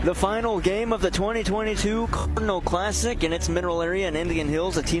The final game of the 2022 Cardinal Classic, and it's Mineral Area and Indian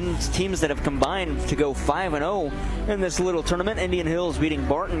Hills, the teams that have combined to go 5-0 in this little tournament. Indian Hills beating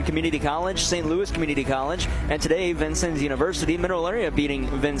Barton Community College, St. Louis Community College, and today Vincennes University. Mineral Area beating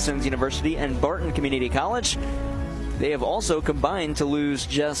Vincennes University and Barton Community College. They have also combined to lose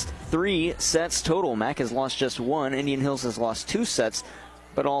just 3 sets total. Mac has lost just 1. Indian Hills has lost 2 sets,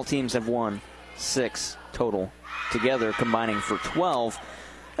 but all teams have won 6 total together, combining for 12.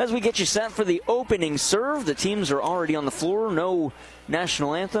 As we get you set for the opening serve, the teams are already on the floor. No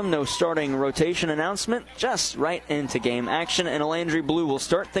national anthem, no starting rotation announcement, just right into game action. And Alandry Blue will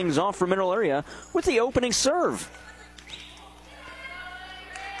start things off for Mineral Area with the opening serve.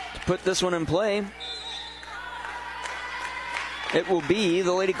 To put this one in play, it will be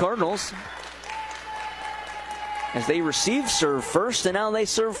the Lady Cardinals, as they receive serve first, and now they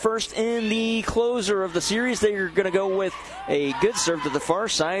serve first in the closer of the series. They're going to go with a good serve to the far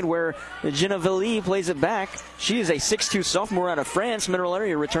side, where Jenna Vallee plays it back. She is a 6'2 sophomore out of France. Mineral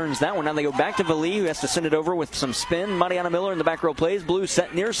Area returns that one. Now they go back to Vallee, who has to send it over with some spin. Mariana Miller in the back row plays. Blue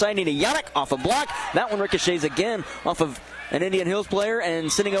set near side. Nina Yannick off a block. That one ricochets again off of an Indian Hills player,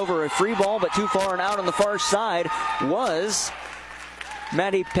 and sending over a free ball, but too far and out on the far side was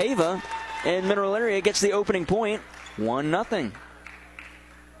Maddie Pava. And Mineral Area gets the opening point, 1-0.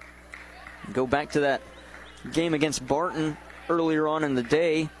 Go back to that game against Barton earlier on in the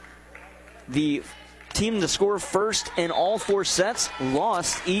day. The team to score first in all 4 sets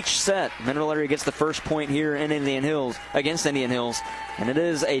lost each set. Mineral Area gets the first point here in Indian Hills, against Indian Hills. And it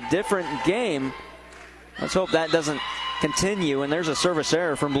is a different game. Let's hope that doesn't continue. And there's a service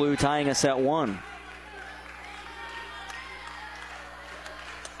error from Blue, tying us at 1.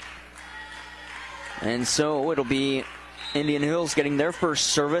 And so it'll be Indian Hills getting their first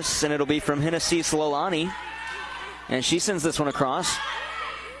service, and it'll be from Hennessy Slalani. And she sends this one across.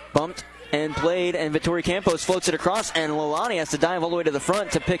 Bumped and played, and Vittori Campos floats it across, and Lalani has to dive all the way to the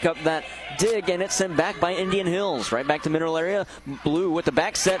front to pick up that dig, and it's sent back by Indian Hills. Right back to Mineral Area. Blue with the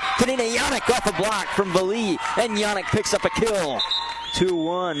back set. Nina Yannick off a block from Vallee, and Yannick picks up a kill.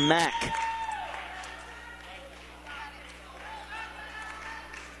 2-1 Mac.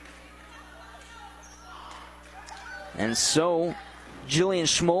 And so Jillian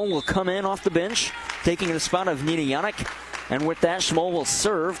Schmoll will come in off the bench, taking the spot of Nina Yannick. And with that, Schmoll will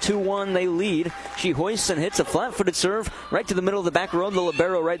serve. 2-1, they lead. She hoists and hits a flat-footed serve right to the middle of the back row. The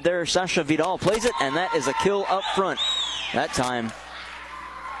libero right there, Sasha Vidal, plays it, and that is a kill up front. That time,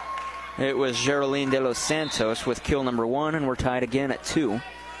 it was Geraldine De Los Santos with kill number 1, and we're tied again at 2.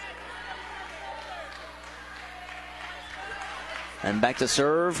 And back to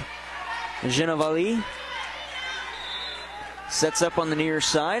serve, Jenna Vallee. Sets up on the near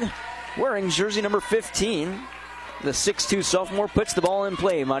side, wearing jersey number 15. The 6'2 sophomore puts the ball in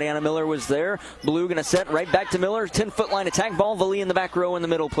play. Mariana Miller was there. Blue going to set right back to Miller. 10-foot line attack ball. Vallee in the back row in the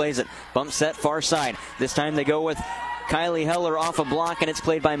middle plays it. Bump set far side. This time they go with Kylie Heller off a block, and it's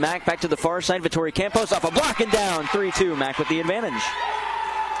played by Mac. Back to the far side. Vittori Campos off a block and down. 3-2. Mac with the advantage.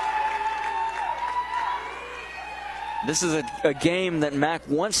 This is a game that Mac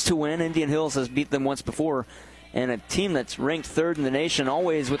wants to win. Indian Hills has beat them once before. And a team that's ranked 3rd in the nation,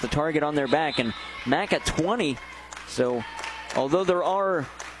 always with the target on their back. And Mac at 20. So, although there are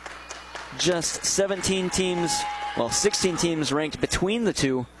just 16 teams ranked between the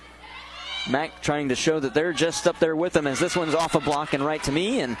two, Mac trying to show that they're just up there with them, as this one's off a block and right to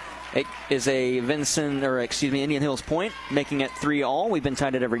me. And it is a Indian Hills point, making it 3-all. We've been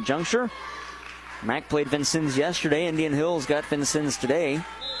tied at every juncture. Mac played Vincennes yesterday. Indian Hills got Vincennes today.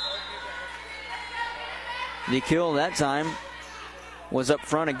 The kill that time was up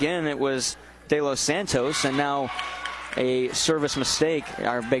front again. It was De Los Santos, and now a service mistake,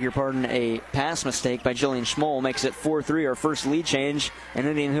 a pass mistake by Jillian Schmoll makes it 4-3, our first lead change, and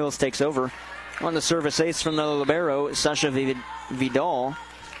Indian Hills takes over. On the service ace from the libero, Sasha Vidal,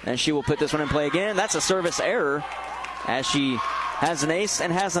 and she will put this one in play again. That's a service error, as she has an ace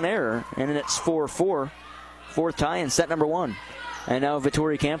and has an error, and it's 4-4. 4th tie in set number 1. And now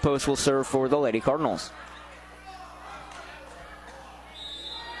Vittori Campos will serve for the Lady Cardinals.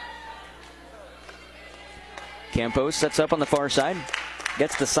 Campos sets up on the far side.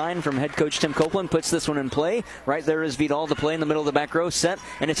 Gets the sign from head coach Tim Copeland. Puts this one in play. Right there is Vidal to play in the middle of the back row. Set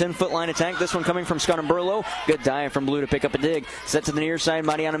and a 10-foot line attack. This one coming from Scott Umberlo. Good dive from Blue to pick up a dig. Set to the near side.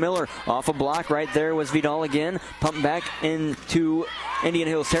 Mariana Miller off a block. Right there was Vidal again. Pumped back into Indian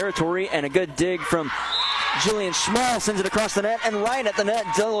Hills territory. And a good dig from Jillian Schmoll. Sends it across the net. And right at the net,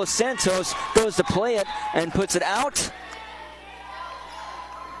 De Los Santos goes to play it and puts it out.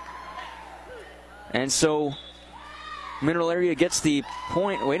 And so Mineral Area gets the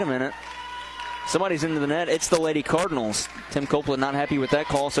point. Wait a minute. Somebody's into the net. It's the Lady Cardinals. Tim Copeland not happy with that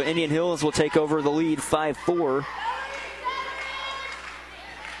call, so Indian Hills will take over the lead 5-4.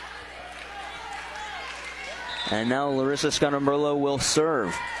 And now Larissa Scanamberlo will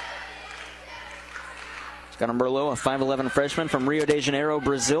serve. Scanamberlo, a 5'11 freshman from Rio de Janeiro,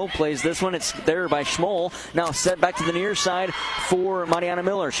 Brazil, plays this one. It's there by Schmoll. Now set back to the near side for Mariana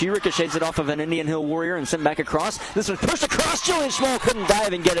Miller. She ricochets it off of an Indian Hill Warrior and sent back across. This one pushed across. Jillian Schmoll couldn't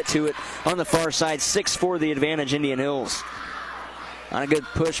dive and get it to it on the far side. 6-4 the advantage, Indian Hills. On a good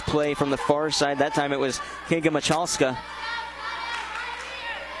push play from the far side. That time it was Kinga Machalska.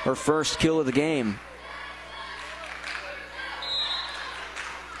 Her first kill of the game.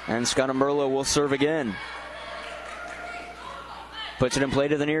 And Scanamberlo will serve again. Puts it in play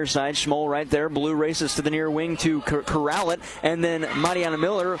to the near side. Schmoll right there. Blue races to the near wing to corral it. And then Mariana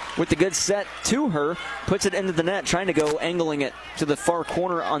Miller with the good set to her. Puts it into the net, trying to go angling it to the far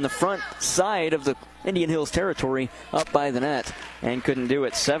corner on the front side of the Indian Hills territory, up by the net. And couldn't do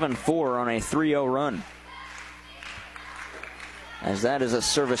it. 7-4 on a 3-0 run. As that is a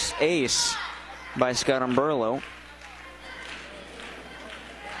service ace by Scanamberlo.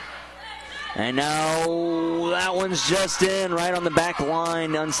 And now that one's just in, right on the back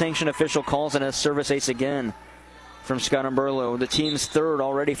line. Unsanctioned official calls it a service ace again from Scanamberlo. The team's third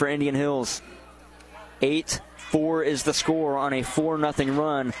already for Indian Hills. 8-4 is the score on a 4-0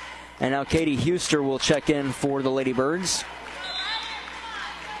 run. And now Katie Huster will check in for the Lady Birds.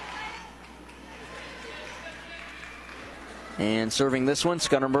 And serving this one,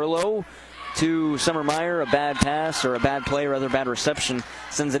 Scanamberlo to Summer Meyer. A bad pass, or a bad play, rather bad reception,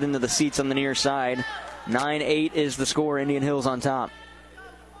 sends it into the seats on the near side. 9-8 is the score. Indian Hills on top.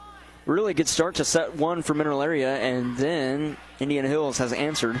 Really good start to set one for Mineral Area, and then Indian Hills has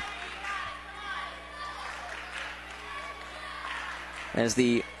answered. As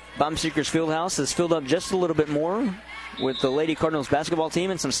the Bomb Seekers Fieldhouse has filled up just a little bit more with the Lady Cardinals basketball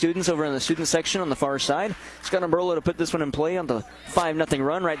team and some students over in the student section on the far side. Scanamberlo to put this one in play on the 5-0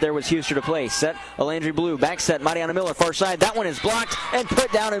 run. Right there was Huster to play. Set, Alandry Blue. Back set, Mariana Miller, far side. That one is blocked and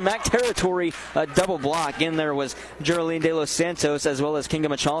put down in MAC territory. A double block. In there was Geraldine De Los Santos as well as Kinga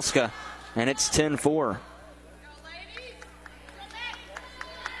Machalska. And it's 10-4.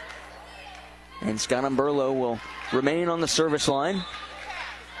 And Scanamberlo will remain on the service line.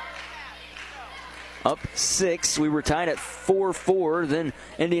 Up 6. We were tied at 4-4. Then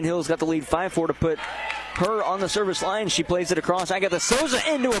Indian Hills got the lead 5-4 to put her on the service line. She plays it across. Agatha Souza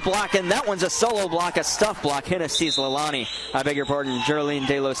into a block, and that one's a solo block, a stuff block. Hennessey's Lalani. I beg your pardon, Geraldine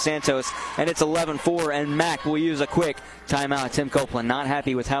De Los Santos. And it's 11-4, and Mac will use a quick timeout. Tim Copeland not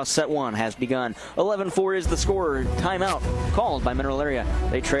happy with how set one has begun. 11-4 is the score. Timeout called by Mineral Area.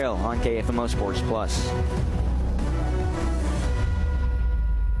 They trail on KFMO Sports Plus.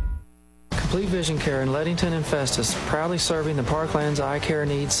 Complete Vision Care in Leadington and Festus, proudly serving the Parkland's eye care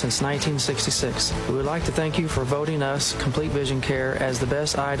needs since 1966. We would like to thank you for voting us, Complete Vision Care, as the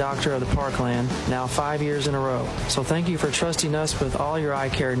best eye doctor of the Parkland, now 5 years in a row. So thank you for trusting us with all your eye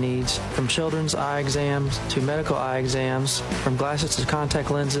care needs, from children's eye exams to medical eye exams, from glasses to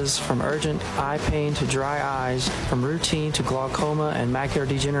contact lenses, from urgent eye pain to dry eyes, from routine to glaucoma and macular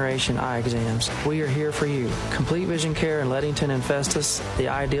degeneration eye exams. We are here for you. Complete Vision Care in Leadington and Festus, the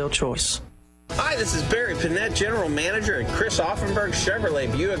ideal choice. Hi, this is Barry Panett, General Manager at Chris Offenberg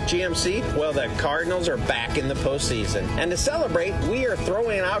Chevrolet Buick GMC. Well, the Cardinals are back in the postseason. And to celebrate, we are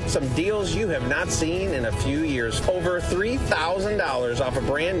throwing out some deals you have not seen in a few years. Over $3,000 off a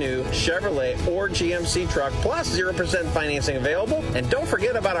brand new Chevrolet or GMC truck, plus 0% financing available. And don't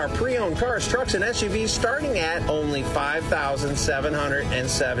forget about our pre-owned cars, trucks, and SUVs starting at only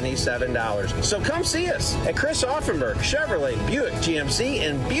 $5,777. So come see us at Chris Offenberg Chevrolet Buick GMC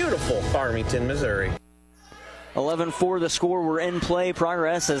in beautiful Farmington, Missouri. 11-4 the score. We're in play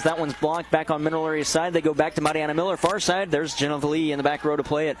progress as that one's blocked back on Mineral Area side. They go back to Mariana Miller far side. There's Jennifer Lee in the back row to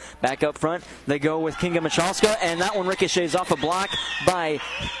play it. Back up front they go with Kinga Machalska, and that one ricochets off a block by,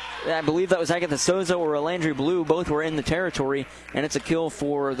 I believe that was Agatha Souza or Alandry Blue. Both were in the territory, and it's a kill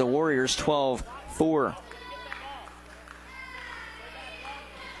for the Warriors. 12-4.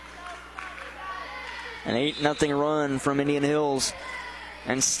 An 8-0 run from Indian Hills.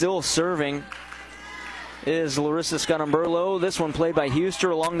 And still serving is Larissa Scanamberlo. This one played by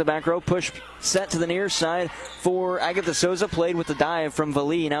Huster along the back row. Push set to the near side for Agatha Souza. Played with the dive from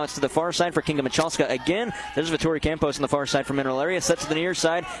Vali. Now it's to the far side for Kinga Machalska again. There's Vittoria Campos on the far side for Mineral Area. Set to the near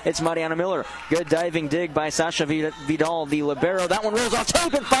side. It's Mariana Miller. Good diving dig by Sasha Vidal, the libero. That one rolls off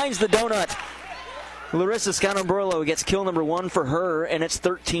tape and finds the donut. Larissa Scanamberlo gets kill number 1 for her, and it's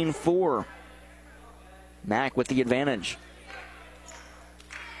 13-4. Mack with the advantage.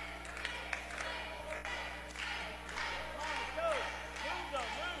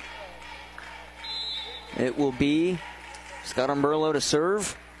 It will be Scott Umberlo to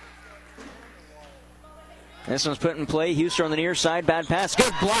serve. This one's put in play. Huster on the near side. Bad pass.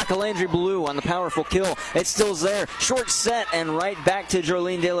 Good block of Landry Blue on the powerful kill. It's still there. Short set and right back to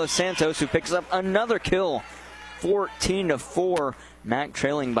Jolene De Los Santos, who picks up another kill. 14-4. Mack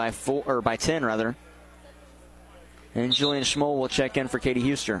trailing by 10 rather. And Julian Schmoll will check in for Katie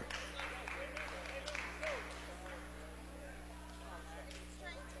Huster.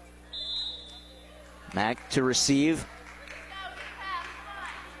 Mack to receive.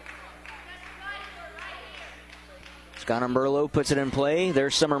 Scott Umberlo puts it in play.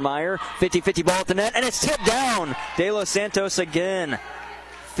 There's Summer Meyer. 50-50 ball at the net, and it's tipped down. De Los Santos again.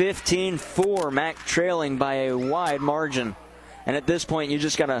 15-4. Mack trailing by a wide margin. And at this point, you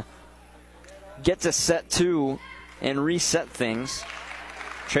just got to get to set 2 and reset things.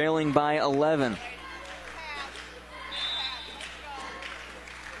 Trailing by 11.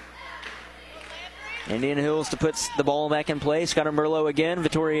 Indian Hills to put the ball back in play. Scott Umberlo again.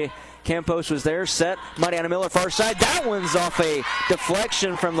 Vittoria Campos was there. Set. Mariana Miller far side. That one's off a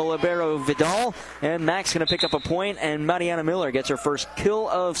deflection from the libero Vidal. And Mack's going to pick up a point, and Mariana Miller gets her first kill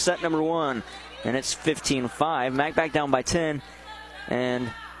of set number 1. And it's 15-5. Mack back down by 10.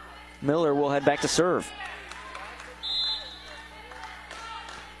 And Miller will head back to serve.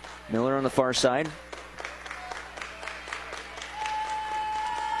 Miller on the far side.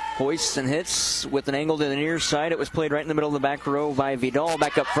 Hoists and hits with an angle to the near side. It was played right in the middle of the back row by Vidal.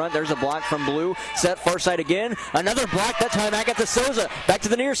 Back up front. There's a block from Blue. Set far side again. Another block. That time Agatha Souza. Back to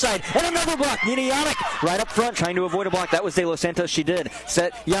the near side. And another block. Nina Yannick right up front trying to avoid a block. That was De Los Santos. She did.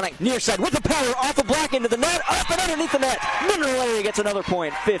 Set Yannick near side with the power. Off a block into the net. Up and underneath the net. Mineral Area gets another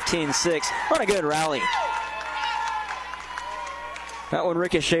point. 15-6 on a good rally. That one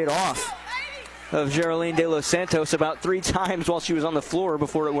ricocheted off of Geraldine De Los Santos about 3 times while she was on the floor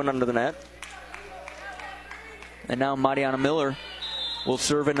before it went under the net. And now Mariana Miller will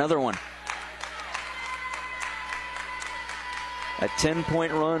serve another one. A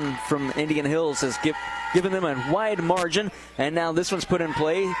 10-point run from Indian Hills has given them a wide margin. And now this one's put in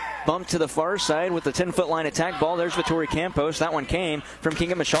play. Bumped to the far side with the 10-foot line attack ball. There's Vittoria Campos. That one came from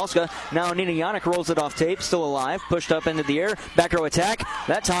Kinga Michalska. Now Nina Yannick rolls it off tape. Still alive. Pushed up into the air. Back row attack.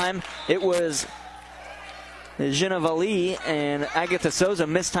 That time it was Jenna Vallee, and Agatha Souza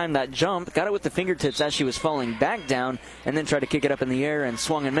mistimed that jump. Got it with the fingertips as she was falling back down, and then tried to kick it up in the air and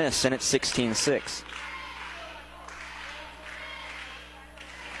swung and missed, and it's 16-6.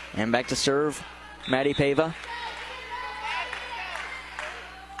 And back to serve, Maddie Pava.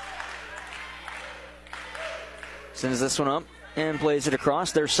 Sends this one up and plays it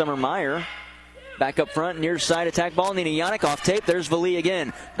across. There's Summer Meyer. Back up front, near side attack ball. Nina Yannick off tape. There's Vallee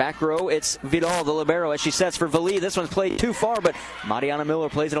again. Back row, it's Vidal, the libero, as she sets for Vallee. This one's played too far, but Mariana Miller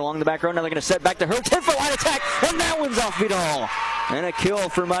plays it along the back row. Now they're going to set back to her. 10-foot line attack, and that one's off Vidal. And a kill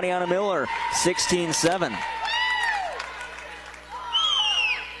for Mariana Miller. 16-7.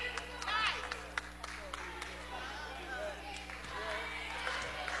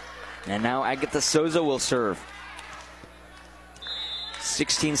 And now Agatha Souza will serve.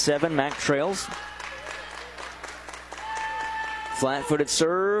 16-7, Mack trails. Flat-footed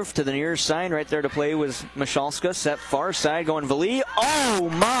serve to the near side. Right there to play was Michalska. Set far side going Vallee. Oh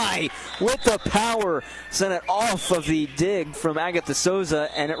my! With the power. Sent it off of the dig from Agatha Souza,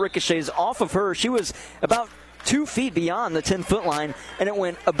 and it ricochets off of her. She was about 2 feet beyond the 10-foot line, and it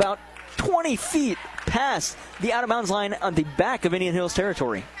went about 20 feet past the out-of-bounds line on the back of Indian Hills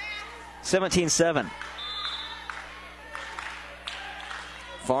territory. 17-7.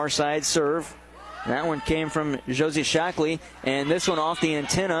 Far side serve. That one came from Josie Shackley, and this one off the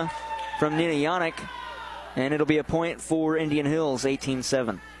antenna from Nina Yannick, and it'll be a point for Indian Hills,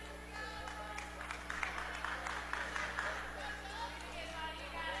 18-7.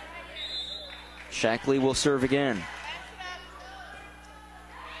 Shackley will serve again.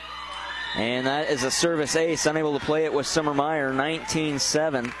 And that is a service ace. Unable to play it with Summer Meyer,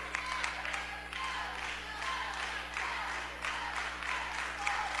 19-7.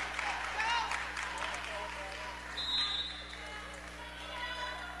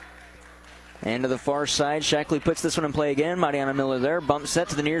 And to the far side, Shackley puts this one in play again. Mariana Miller there. Bump set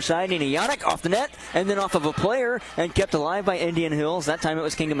to the near side. Nina Yannick off the net, and then off of a player, and kept alive by Indian Hills. That time it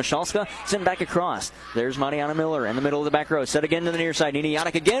was Kinga Michalska. Sent back across. There's Mariana Miller in the middle of the back row. Set again to the near side. Nina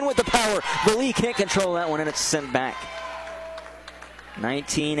Yannick again with the power. Vallee can't control that one, and it's sent back.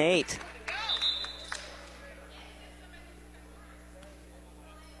 19-8.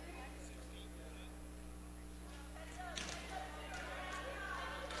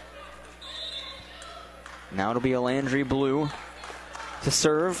 Now it'll be a Landry Blue to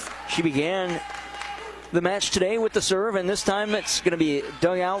serve. She began the match today with the serve, and this time it's going to be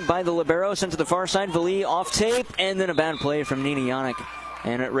dug out by the libero, sent to the far side. Vali off tape, and then a bad play from Nina Yannick.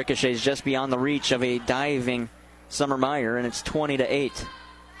 And it ricochets just beyond the reach of a diving Summer Meyer, and it's 20-8.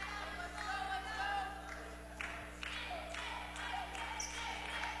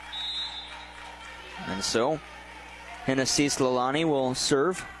 And so, Hennessy Slalani will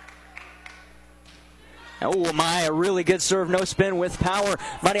serve. Oh my, a really good serve, no spin with power.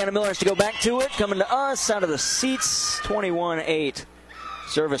 Mariana Miller has to go back to it. Coming to us out of the seats, 21-8.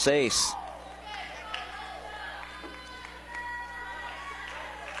 Service ace.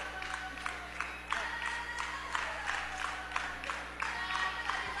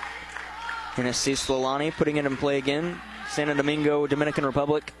 Hennessy Slalani putting it in play again. Santo Domingo, Dominican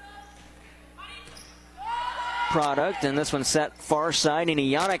Republic product, and this one's set far side. And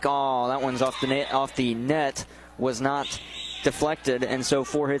Yannick, oh, that one's off the net, was not deflected, and so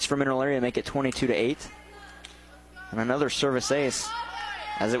 4 hits for Mineral Area make it 22-8. And another service ace,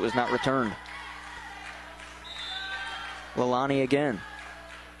 as it was not returned. Lalani again.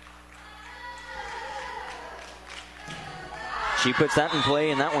 She puts that in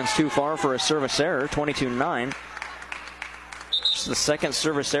play, and that one's too far for a service error, 22-9. It's the second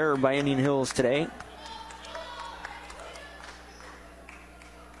service error by Indian Hills today.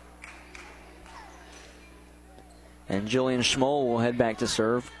 And Jillian Schmoll will head back to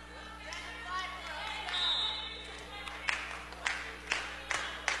serve.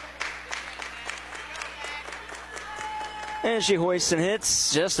 And she hoists and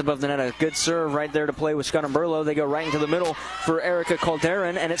hits just above the net. A good serve right there to play with Scott Umberlo. They go right into the middle for Erica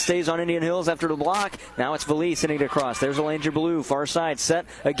Calderon, and it stays on Indian Hills after the block. Now it's Vali sending it across. There's a Landry Blue, far side. Set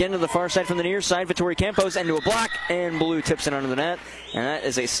again to the far side from the near side. Vittori Campos into a block, and Blue tips it under the net. And that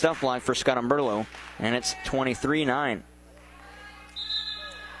is a stuff block for Scott Umberlo, and it's 23-9.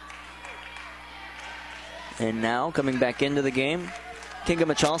 And now coming back into the game, Kinga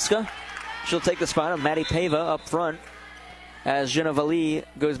Michalska. She'll take the spot of Maddie Pava up front. As Jenna Vali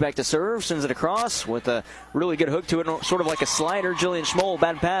goes back to serve, sends it across with a really good hook to it, sort of like a slider. Jillian Schmoll,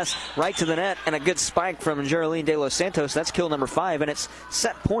 bad pass right to the net, and a good spike from Geraldine De Los Santos. That's kill number 5, and it's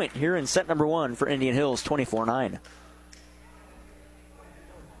set point here in set number 1 for Indian Hills, 24-9.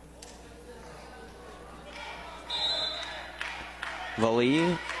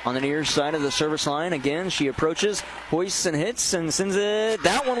 Vali on the near side of the service line. Again, she approaches, hoists and hits, and sends it.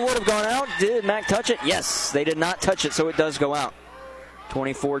 That one would have gone out. Did Mac touch it? Yes, they did not touch it, so it does go out.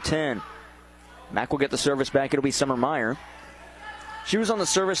 24-10. Mac will get the service back. It'll be Summer Meyer. She was on the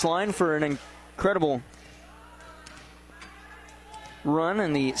service line for an incredible run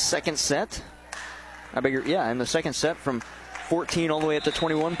in the second set. In the second set from 14 all the way up to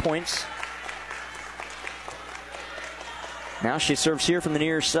 21 points. Now she serves here from the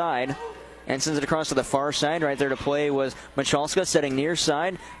near side and sends it across to the far side. Right there to play was Michalska, setting near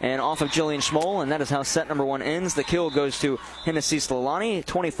side and off of Jillian Schmoll, and that is how set number 1 ends. The kill goes to Hennessy Slalani,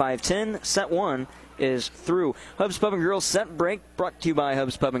 25-10. Set 1 is through. Hub's Pub and Grill set break brought to you by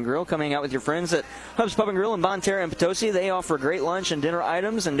Hub's Pub and Grill. Coming out with your friends at Hub's Pub and Grill in Bonne Terre and Potosi. They offer great lunch and dinner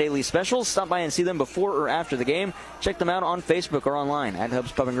items and daily specials. Stop by and see them before or after the game. Check them out on Facebook or online at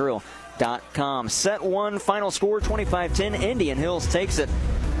hubspubandgrill.com. Set 1, final score 25-10. Indian Hills takes it,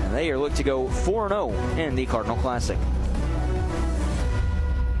 and they are looked to go 4-0 in the Cardinal Classic.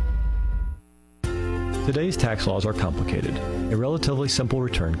 Today's tax laws are complicated. A relatively simple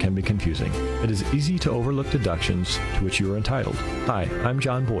return can be confusing. It is easy to overlook deductions to which you are entitled. Hi, I'm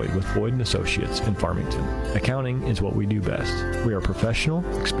John Boyd with Boyd & Associates in Farmington. Accounting is what we do best. We are professional,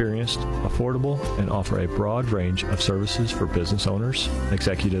 experienced, affordable, and offer a broad range of services for business owners,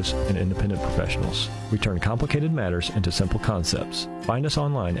 executives, and independent professionals. We turn complicated matters into simple concepts. Find us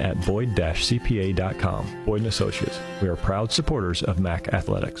online at boyd-cpa.com. Boyd & Associates. We are proud supporters of MAC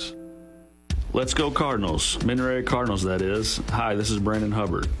Athletics. Let's go Cardinals. Mineral Area Cardinals, that is. Hi, this is Brandon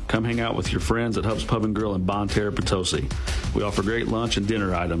Hubbard. Come hang out with your friends at Hub's Pub and Grill in Bonne Terre, Potosi. We offer great lunch and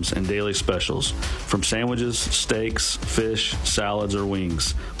dinner items and daily specials. From sandwiches, steaks, fish, salads, or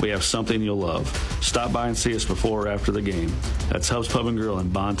wings, we have something you'll love. Stop by and see us before or after the game. That's Hub's Pub and Grill in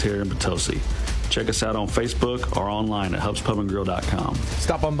Bonne Terre and Potosi. Check us out on Facebook or online at hubspubandgrill.com.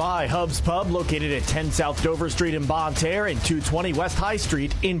 Stop on by Hub's Pub, located at 10 South Dover Street in Bonne Terre and 220 West High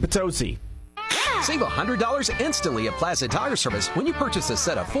Street in Potosi. Save $100 instantly at Plaza Tire Service when you purchase a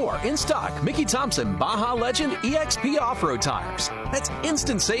set of 4 in stock Mickey Thompson Baja Legend EXP off-road tires. That's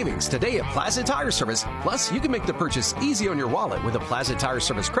instant savings today at Plaza Tire Service. Plus, you can make the purchase easy on your wallet with a Plaza Tire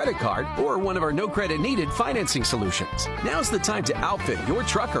Service credit card or one of our no credit needed financing solutions. Now's the time to outfit your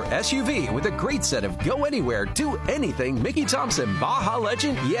truck or SUV with a great set of go anywhere, do anything Mickey Thompson Baja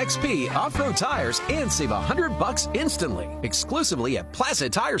Legend EXP off-road tires and save $100 instantly, exclusively at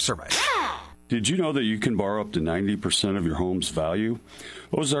Plaza Tire Service. Did you know that you can borrow up to 90% of your home's value?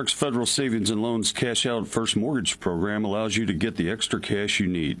 Ozarks Federal Savings and Loans Cash Out First Mortgage Program allows you to get the extra cash you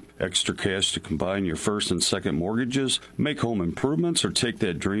need. Extra cash to combine your first and second mortgages, make home improvements, or take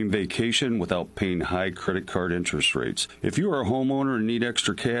that dream vacation without paying high credit card interest rates. If you are a homeowner and need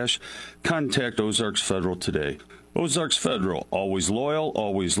extra cash, contact Ozarks Federal today. Ozarks Federal, always loyal,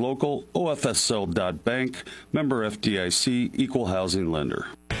 always local, OFSL.bank, member FDIC, equal housing lender.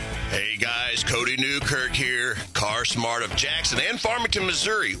 Hey guys, Cody Newkirk here. Car Smart of Jackson and Farmington,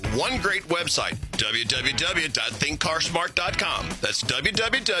 Missouri. One great website, www.thinkcarsmart.com. That's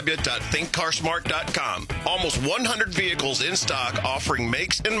www.thinkcarsmart.com. Almost 100 vehicles in stock, offering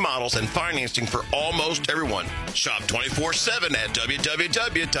makes and models and financing for almost everyone. Shop 24/7 at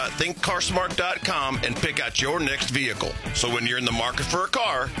www.thinkcarsmart.com and pick out your next vehicle. So when you're in the market for a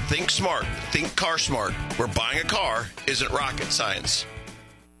car, think smart. Think Car Smart, where buying a car isn't rocket science.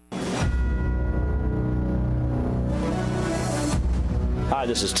 Hi,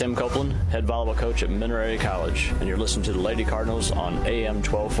 this is Tim Copeland, head volleyball coach at Mineral Area College, and you're listening to the Lady Cardinals on AM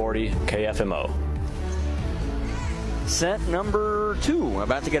 1240 KFMO. Set number 2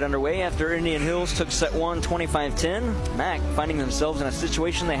 about to get underway after Indian Hills took set 1 25-10. Mac finding themselves in a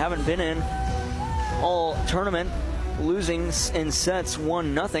situation they haven't been in all tournament, losing in sets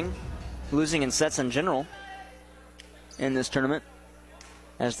 1-0, losing in sets in general in this tournament.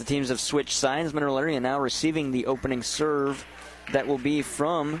 As the teams have switched sides, Mineral Area now receiving the opening serve that will be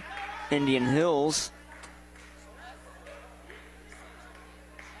from Indian Hills.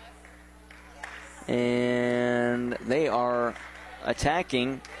 And they are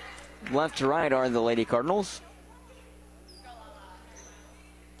attacking left to right are the Lady Cardinals.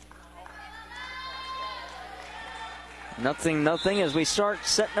 Nothing as we start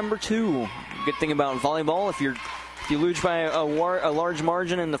set number 2. Good thing about volleyball, if you lose by a large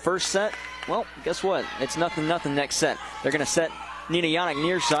margin in the first set, well, guess what? It's 0-0 next set. They're going to set Nina Yannick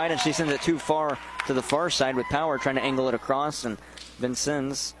near side, and she sends it too far to the far side with power, trying to angle it across. And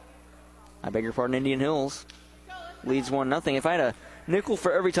Vincennes, I beg your pardon, Indian Hills leads 1-0. If I had a nickel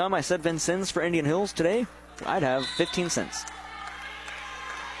for every time I said Vincennes for Indian Hills today, I'd have 15 cents.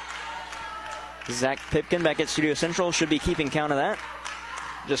 Zach Pipkin back at Studio Central should be keeping count of that.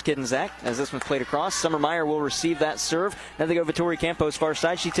 Just kidding, Zach, as this one's played across. Summer Meyer will receive that serve. Now they go Vittori Campos far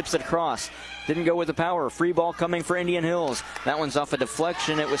side. She tips it across. Didn't go with the power. Free ball coming for Indian Hills. That one's off a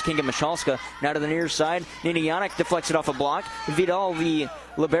deflection. It was Kinga Michalska. Now to the near side. Nina Yannick deflects it off a block. Vidal, the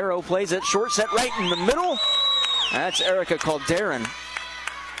libero, plays it. Short set right in the middle. That's Erica Calderon.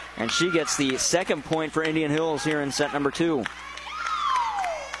 And she gets the second point for Indian Hills here in set number 2.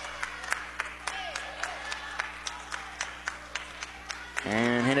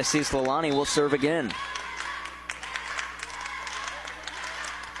 And Hennessy Slalani will serve again.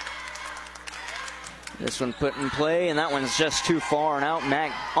 This one put in play, and that one's just too far and out.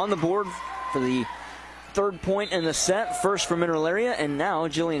 Mac on the board for the third point in the set. First for Mineral Area, and now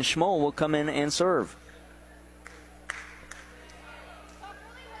Jillian Schmoll will come in and serve.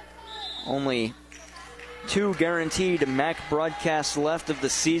 Only 2 guaranteed Mac broadcasts left of the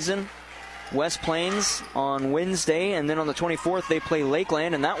season. West Plains on Wednesday, and then on the 24th they play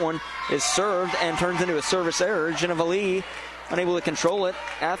Lakeland, and that one is served and turns into a service error. Geneva Lee unable to control it.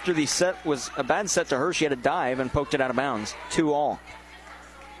 After the set was a bad set to her, she had a dive and poked it out of bounds. 2-all.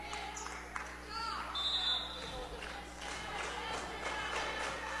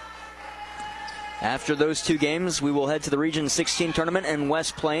 After those 2 games, we will head to the Region 16 tournament in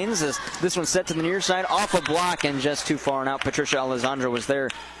West Plains, as this one's set to the near side, off a block and just too far and out. Patricia Alessandra was there.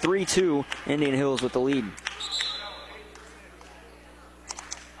 3-2, Indian Hills with the lead.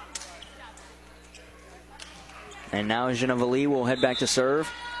 And now Geneva Lee will head back to serve.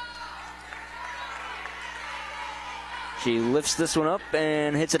 She lifts this one up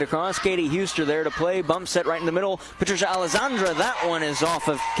and hits it across. Katie Huster there to play. Bump set right in the middle. Patricia Alessandra, that one is off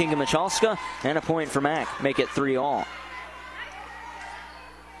of Kinga Michalska. And a point for Mac. Make it 3-all.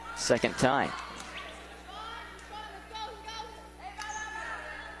 Second tie.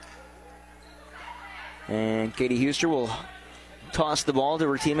 And Katie Huster will toss the ball to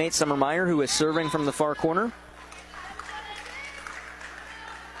her teammate Summer Meyer, who is serving from the far corner.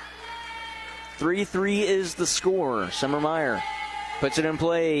 3-3 is the score. Summer Meyer puts it in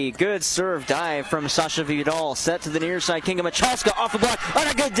play. Good serve dive from Sasha Vidal. Set to the near side. Kinga Michalska off the block. On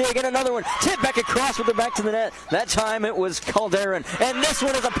a good dig and another one. Tip back across with her back to the net. That time it was Calderon. And this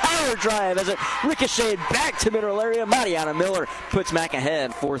one is a power drive as it ricocheted back to middle area. Mariana Miller puts Mac ahead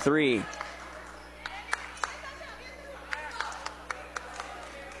 4-3.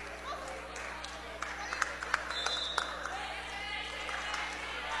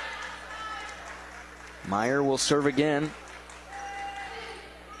 Meyer will serve again.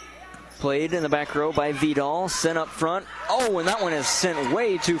 Played in the back row by Vidal, sent up front. Oh, and that one is sent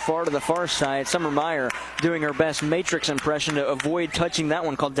way too far to the far side. Summer Meyer doing her best Matrix impression to avoid touching that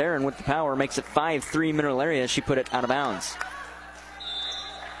one. Called Darren with the power, makes it 5-3 middle area. She put it out of bounds.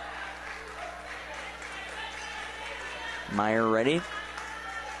 Meyer ready.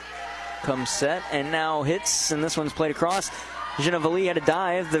 Comes set and now hits, and this one's played across. Genevali had a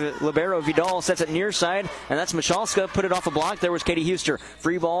dive. The libero Vidal sets it near side, and that's Michalska. Put it off a block. There was Katie Huster.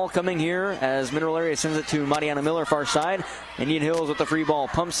 Free ball coming here as middle area sends it to Mariana Miller, far side. Indian Hills with the free ball.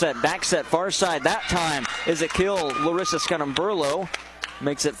 Pump set, back set, far side. That time is a kill. Larissa Scanamburlo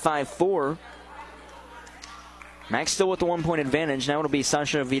makes it 5-4. Max still with the 1 point advantage. Now it'll be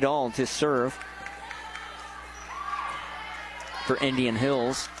Sasha Vidal to serve for Indian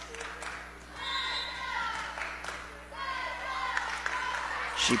Hills.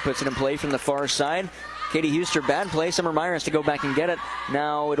 She puts it in play from the far side. Katie Huster, bad play. Summer Meyer has to go back and get it.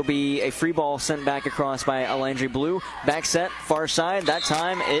 Now it'll be a free ball sent back across by Alandri Blue. Back set, far side. That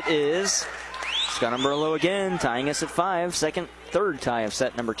time it is Scanamburlo again, tying us at 5. Third tie of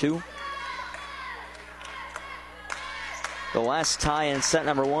set number 2. The last tie in set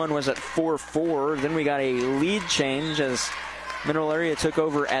number 1 was at 4-4. Then we got a lead change as Mineral Area took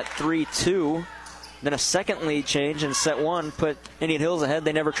over at 3-2. Then a second lead change in set 1 put Indian Hills ahead.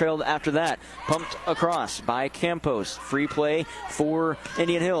 They never trailed after that. Pumped across by Campos. Free play for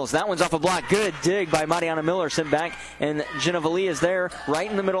Indian Hills. That one's off a block. Good dig by Mariana Miller. Sent back, and Genevali is there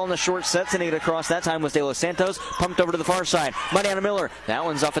right in the middle on the short set. Sending it across. That time was De Los Santos. Pumped over to the far side. Mariana Miller. That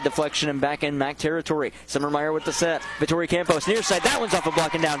one's off a deflection and back in Mac territory. Summer Meyer with the set. Vittoria Campos near side. That one's off a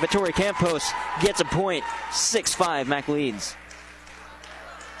block and down. Vittoria Campos gets a point. 6-5. Mac leads.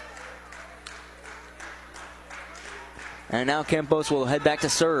 And now Campos will head back to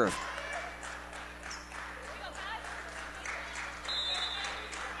serve.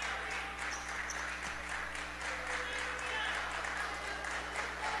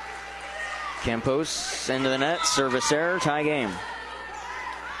 Campos into the net. Service error. Tie game.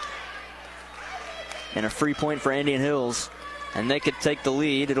 And a free point for Indian Hills. And they could take the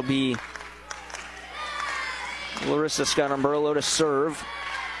lead. It'll be Larissa Scanamburlo to serve.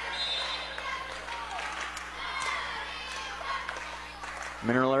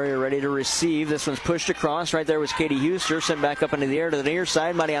 Mineral Area ready to receive. This one's pushed across. Right there was Katie Huster. Sent back up into the air to the near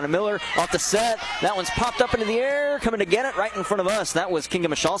side. Mariana Miller off the set. That one's popped up into the air. Coming to get it right in front of us. That was Kinga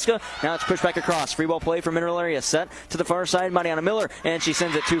Michalska. Now it's pushed back across. Free ball play for Mineral Area. Set to the far side. Mariana Miller. And she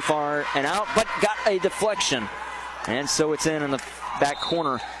sends it too far and out. But got a deflection. And so it's in the back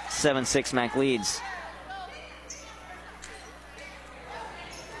corner. 7-6 Mac leads.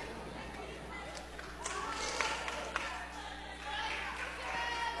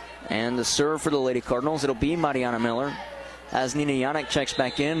 And the serve for the Lady Cardinals, it'll be Mariana Miller. As Nina Yannick checks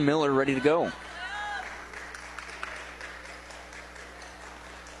back in, Miller ready to go.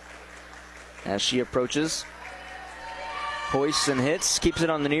 As she approaches, hoists and hits, keeps it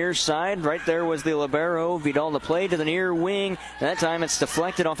on the near side. Right there was the libero. Vidal the play to the near wing. That time it's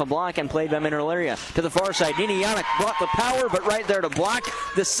deflected off a block and played by Mineral Area. To the far side, Nina Yannick brought the power, but right there to block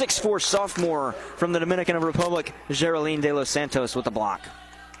the 6'4 sophomore from the Dominican Republic, Geraldine De Los Santos with the block.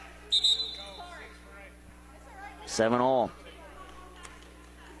 7-all.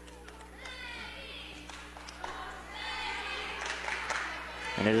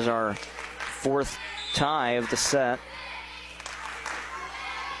 And it is our 4th tie of the set.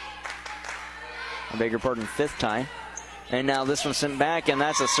 I beg your pardon, 5th tie. And now this one sent back, and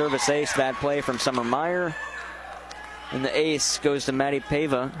that's a service ace. Bad play from Summer Meyer. And the ace goes to Maddie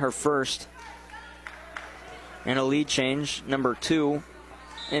Pava, her first. And a lead change, number 2.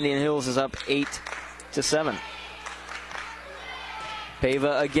 Indian Hills is up 8-7.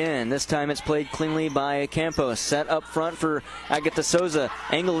 Pava again. This time it's played cleanly by Campos. Set up front for Agatha Souza.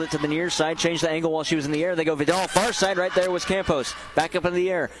 Angled it to the near side. Changed the angle while she was in the air. They go Vidal. Far side. Right there was Campos. Back up in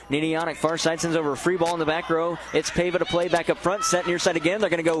the air. Nina Yannick. Far side sends over a free ball in the back row. It's Pava to play back up front. Set near side again. They're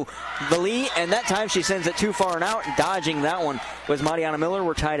going to go Vali. And that time she sends it too far and out. Dodging that one was Mariana Miller.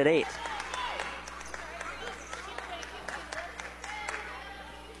 We're tied at 8.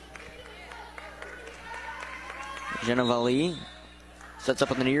 Genevali sets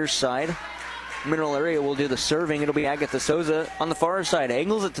up on the near side. Mineral Area will do the serving. It'll be Agatha Souza on the far side.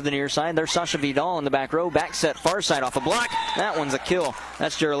 Angles it to the near side. There's Sasha Vidal in the back row. Back set far side off a block. That one's a kill.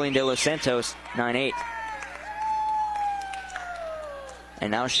 That's Geraldine De Los Santos, 9-8.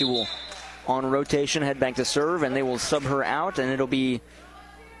 And now she will, on rotation, head back to serve, and they will sub her out, and it'll be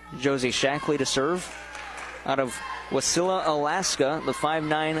Josie Shackley to serve out of Wasilla, Alaska, the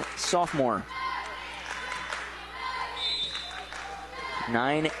 5'9" sophomore.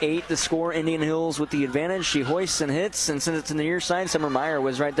 9-8 the score. Indian Hills with the advantage. She hoists and hits and sends it to the near side. Summer Meyer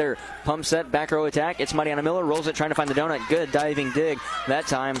was right there. Pump set, back row attack. It's Mariana Miller. Rolls it, trying to find the donut. Good diving dig. That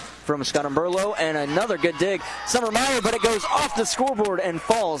time from Scott Umberlo. And another good dig. Summer Meyer, but it goes off the scoreboard and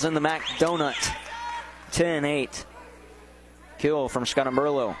falls in the Mac donut. 10-8. Kill from Scott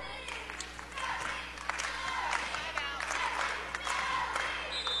Umberlo.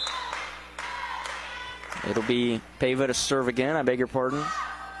 It'll be Pava to serve again. I beg your pardon.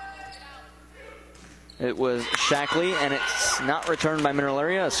 It was Shackley, and it's not returned by Mineral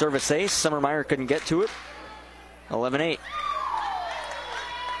Area. A service ace. Summer Meyer couldn't get to it. 11-8.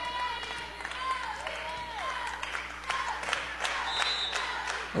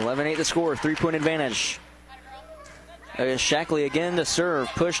 The score. 3-point advantage. Shackley again to serve.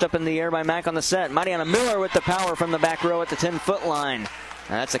 Pushed up in the air by Mack on the set. Mariana Miller with the power from the back row at the 10-foot line.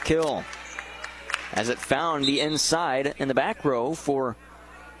 That's a kill, as it found the inside in the back row for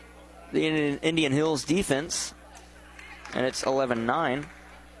the Indian Hills defense. And it's 11-9.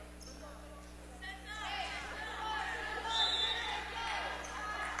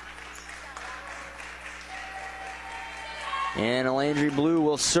 And Alandry Blue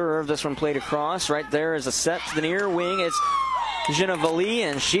will serve. This one played across. Right there is a set to the near wing. It's Genevali,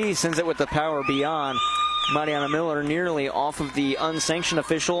 and she sends it with the power beyond. Mariana Miller nearly off of the unsanctioned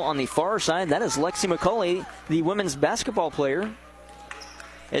official on the far side. That is Lexi McCauley, the women's basketball player.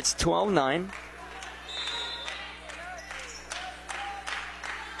 It's 12-9.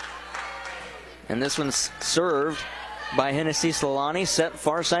 And this one's served by Hennessy Solani. Set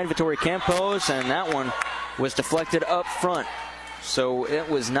far side, Vittoria Campos, and that one was deflected up front. So it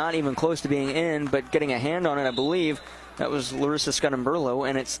was not even close to being in, but getting a hand on it, I believe. That was Larissa Scudamberlo,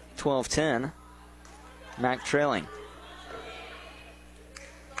 and it's 12-10. Mac trailing.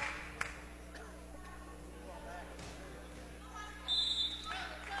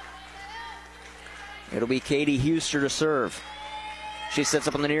 It'll be Katie Huster to serve. She sets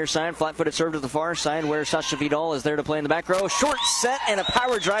up on the near side. Flat-footed serve to the far side, where Sasha Vidal is there to play in the back row. Short set and a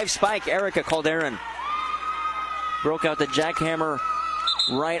power drive spike. Erica Calderon broke out the jackhammer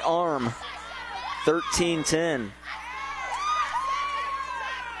right arm. 13-10.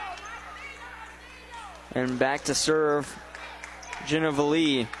 And back to serve,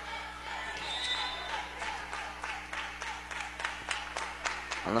 Genevali.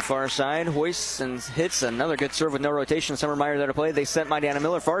 On the far side, hoists and hits another good serve with no rotation. Summer Meyer there to play. They sent Mariana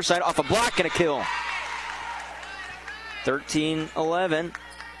Miller far side off a block and a kill. 13-11.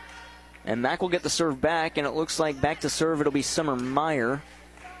 And Mac will get the serve back, and it looks like back to serve it'll be Summer Meyer.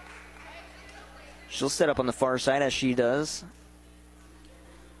 She'll set up on the far side as she does.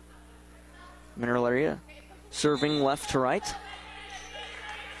 Mineral Area serving left to right.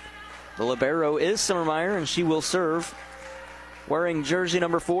 The libero is Summer Meyer, and she will serve. Wearing jersey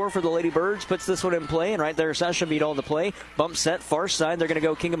number 4 for the Lady Birds, puts this one in play, and right there Sasha Vidal to play. Bump set, far side, they're going to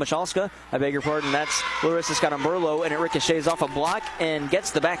go Kinga Michalska. I beg your pardon, that's Larissa Scudamberlo, and it ricochets off a block and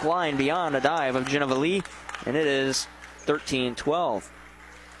gets the back line beyond a dive of Genevali, and it is 13-12.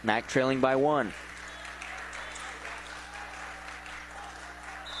 Mac trailing by 1.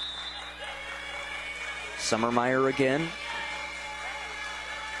 Summer Meyer again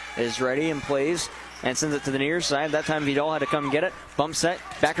is ready and plays and sends it to the near side. That time Vidal had to come get it. Bump set,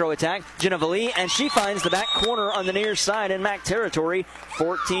 back row attack, Genevali, and she finds the back corner on the near side in Mac territory,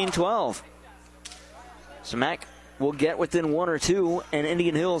 14-12. So Mac will get within 1 or 2, and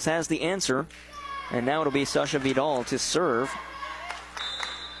Indian Hills has the answer. And now it'll be Sasha Vidal to serve.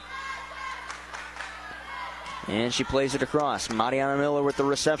 And she plays it across. Mariana Miller with the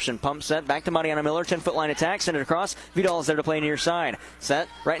reception. Pump set, back to Mariana Miller. 10-foot line attack, send it across. Vidal is there to play near side. Set,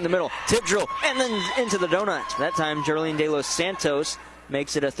 right in the middle. Tip drill, and then into the donut. That time, Geraldine De Los Santos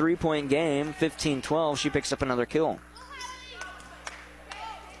makes it a 3-point game. 15-12, she picks up another kill.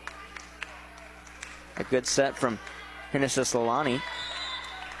 A good set from Hennessy Solani.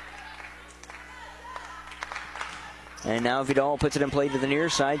 And now Vidal puts it in play to the near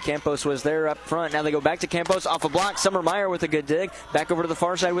side. Campos was there up front. Now they go back to Campos off a block. Summer Meyer with a good dig. Back over to the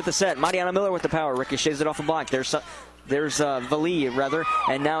far side with the set. Mariana Miller with the power. Ricochets it off a block. There's Vali, rather.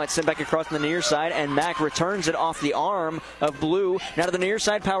 And now it's sent back across the near side. And Mack returns it off the arm of Blue. Now to the near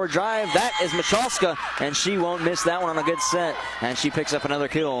side power drive. That is Michalska. And she won't miss that one on a good set. And she picks up another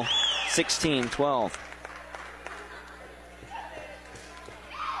kill. 16-12.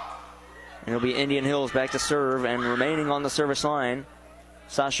 It'll be Indian Hills back to serve, and remaining on the service line,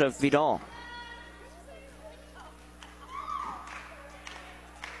 Sasha Vidal.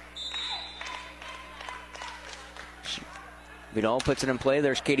 Vidal puts it in play.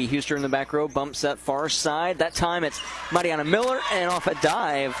 There's Katie Huster in the back row. Bumps that far side. That time it's Mariana Miller, and off a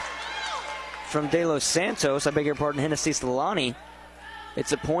dive from De Los Santos. I beg your pardon, Hennessy Solani.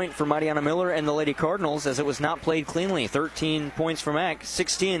 It's a point for Mariana Miller and the Lady Cardinals, as it was not played cleanly. 13 points for Mack,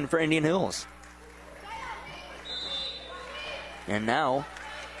 16 for Indian Hills. And now,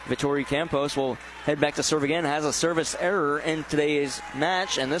 Vittori Campos will head back to serve again. Has a service error in today's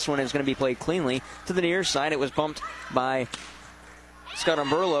match, and this one is going to be played cleanly. To the near side, it was bumped by Scott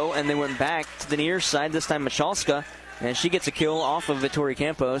Umberlo, and they went back to the near side, this time Michalska, and she gets a kill off of Vittori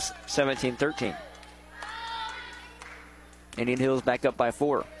Campos, 17-13. Indian Hills back up by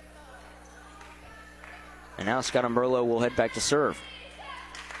 4. And now Scott Umberlo will head back to serve.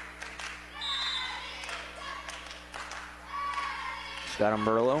 Scott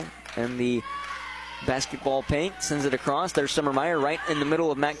Umberlo in the basketball paint, sends it across. There's Summer Meyer right in the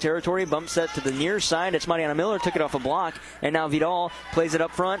middle of Mack territory. Bump set to the near side. It's Mariana Miller, took it off a block. And now Vidal plays it up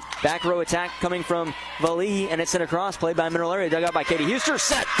front. Back row attack coming from Vali, and it's sent across. Played by Mineral Area, dug out by Katie Huster.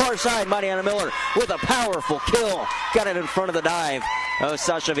 Set far side, Mariana Miller with a powerful kill. Got it in front of the dive of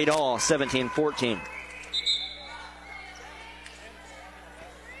Sasha Vidal, 17-14.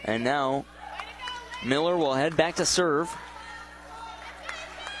 And now Miller will head back to serve.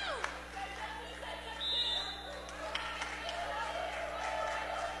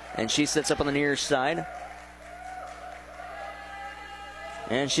 And she sits up on the near side.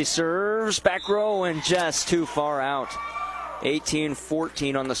 And she serves back row and just too far out.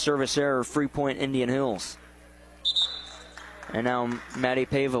 18-14 on the service error, free point Indian Hills. And now Maddie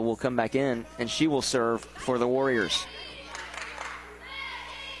Pava will come back in, and she will serve for the Warriors.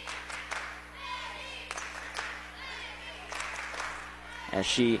 As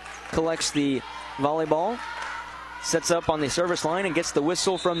she collects the volleyball, sets up on the service line and gets the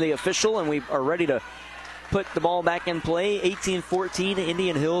whistle from the official, and we are ready to put the ball back in play. 18-14,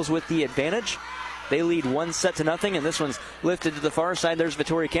 Indian Hills with the advantage. They lead 1-0, and this one's lifted to the far side. There's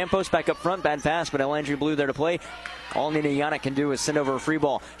Vittori Campos back up front. Bad pass, but Elandri Blue there to play. All Nina Yannick can do is send over a free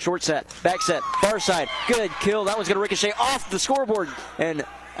ball. Short set, back set, far side. Good kill. That one's going to ricochet off the scoreboard, and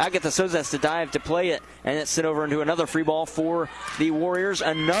Agatha Souza has to dive to play it, and it's sent over into another free ball for the Warriors.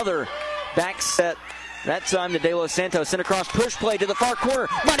 Another back set. That time to De Los Santos, sent across, push play to the far corner.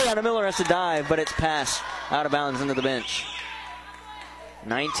 Mariana Miller has to dive, but it's passed out of bounds into the bench.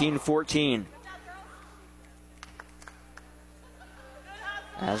 19-14.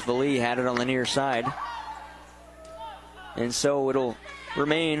 As Vali had it on the near side. And so it'll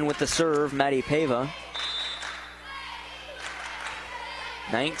remain with the serve, Maddie Pava.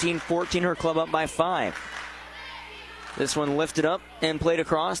 19-14, her club up by 5. This one lifted up and played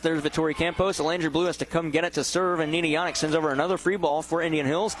across. There's Vittori Campos. Elandri Blue has to come get it to serve, and Nina Yannick sends over another free ball for Indian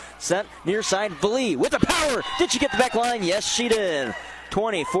Hills. Set near side, Vali with the power. Did she get the back line? Yes, she did.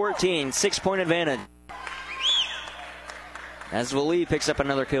 20-14, 6-point advantage. As Vali picks up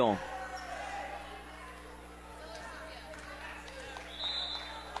another kill.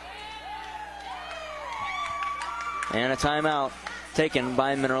 And a timeout taken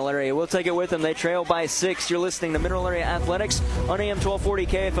by Mineral Area. We'll take it with them. They trail by 6. You're listening to Mineral Area Athletics on AM 1240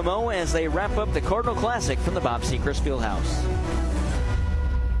 KFMO as they wrap up the Cardinal Classic from the Bob Sechrist Fieldhouse.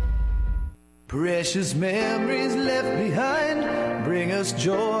 Precious memories left behind bring us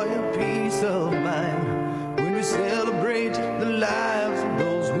joy and peace of mind when we celebrate the lives of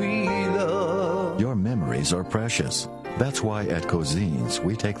those we love. Your memories are precious. That's why at Cozines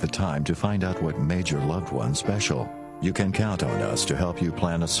we take the time to find out what made your loved one special. You can count on us to help you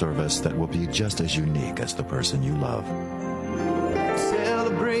plan a service that will be just as unique as the person you love.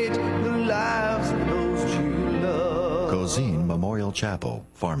 Celebrate the lives of those you love. Cozine Memorial Chapel,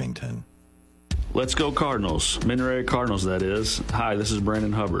 Farmington. Let's go Cardinals. Mineral Area Cardinals, that is. Hi, this is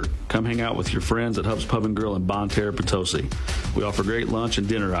Brandon Hubbard. Come hang out with your friends at Hub's Pub & Grill in Bonne Terre, Potosi. We offer great lunch and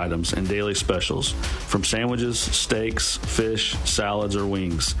dinner items and daily specials. From sandwiches, steaks, fish, salads, or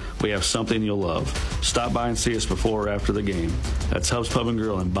wings, we have something you'll love. Stop by and see us before or after the game. That's Hub's Pub &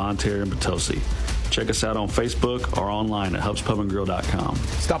 Grill in Bonne Terre and Potosi. Check us out on Facebook or online at hubspubandgrill.com.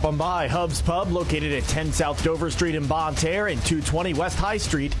 Stop on by Hub's Pub, located at 10 South Dover Street in Bonne Terre and 220 West High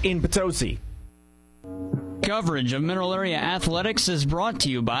Street in Potosi. Coverage of Mineral Area Athletics is brought to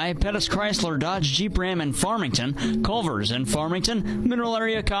you by Pettis Chrysler Dodge Jeep Ram in Farmington, Culver's in Farmington, Mineral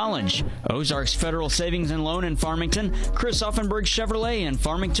Area College, Ozarks Federal Savings and Loan in Farmington, Chris Offenberg Chevrolet in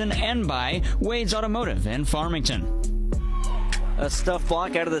Farmington, and by Wade's Automotive in Farmington. A stuff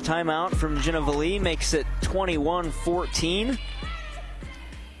block out of the timeout from Jenna Valee makes it 21-14.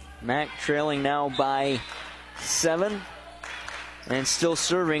 Mac trailing now by 7. And still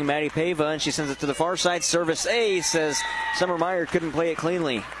serving Maddie Pava, and she sends it to the far side. Service A, says Summer Meyer couldn't play it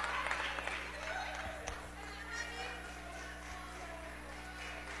cleanly.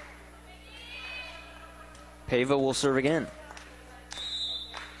 Pava will serve again.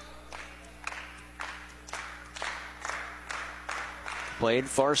 Played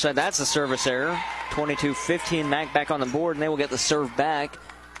far side. That's a service error. 22-15. Mac back on the board, and they will get the serve back.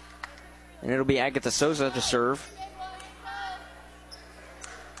 And it'll be Agatha Souza to serve.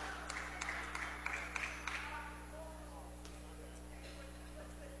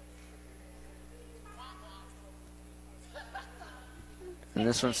 And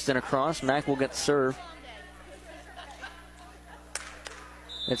this one's sent across. Mac will get the serve.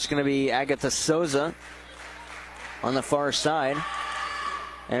 It's going to be Agatha Souza on the far side.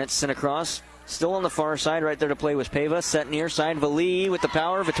 And it's sent across. Still on the far side. Right there to play was Pava. Set near side. Valee with the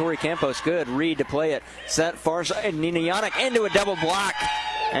power. Vittori Campos good. Reed to play it. Set far side. Nina Yannick into a double block.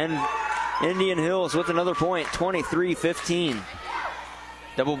 And Indian Hills with another point. 23-15.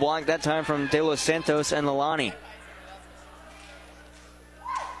 Double block that time from De Los Santos and Lalani.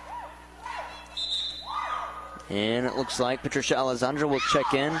 And it looks like Patricia Alessandra will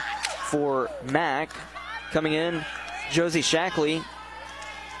check in for Mac. Coming in, Josie Shackley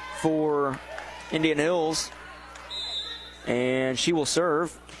for Indian Hills. And she will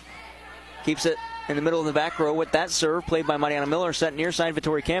serve. Keeps it in the middle of the back row with that serve. Played by Mariana Miller. Set near side,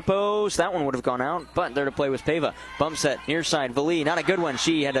 Vittori Campos. That one would have gone out, but there to play was Pava. Bump set, near side, Valee. Not a good one.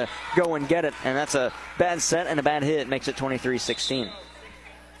 She had to go and get it, and that's a bad set and a bad hit. Makes it 23-16.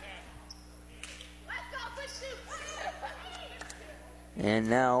 And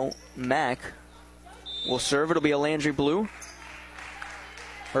now Mac will serve. It'll be a Landry Blue.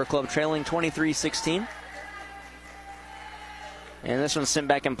 Her club trailing 23-16. And this one's sent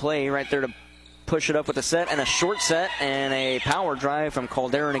back in play right there to push it up with a set and a short set and a power drive from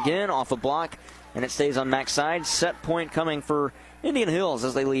Calderon again off a block. And it stays on Mac's side. Set point coming for Indian Hills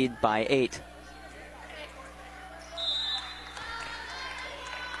as they lead by 8.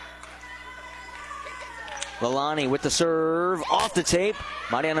 Lalani with the serve, off the tape.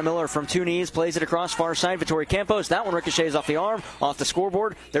 Mariana Miller from two knees plays it across far side. Vittori Campos, that one ricochets off the arm, off the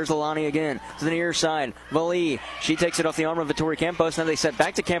scoreboard. There's Lalani again to the near side. Valee, she takes it off the arm of Vittori Campos. Now they set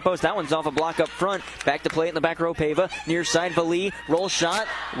back to Campos. That one's off a block up front. Back to play it in the back row. Pava, near side. Valee, roll shot.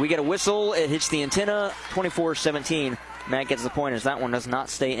 We get a whistle. It hits the antenna. 24-17. Matt gets the point as that one does not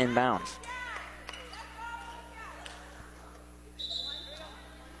stay in bounds.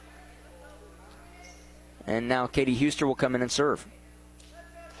 And now Katie Huster will come in and serve.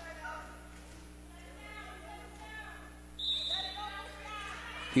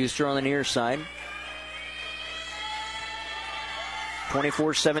 Huster on the near side.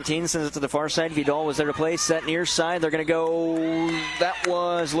 24-17, sends it to the far side. Vidal was there to play. Set near side. They're going to go. That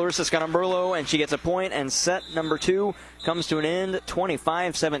was Larissa Scanamburlo, and she gets a point. And set number 2 comes to an end.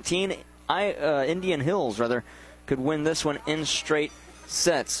 25-17. Indian Hills, rather, could win this one in straight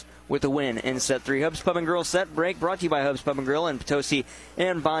sets with a win in set 3. Hub's Pub and Grill set break brought to you by Hub's Pub and Grill in Potosi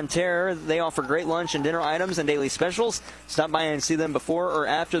and Bonne Terre. They offer great lunch and dinner items and daily specials. Stop by and see them before or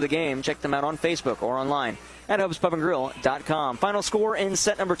after the game. Check them out on Facebook or online at hubspubandgrill.com. Final score in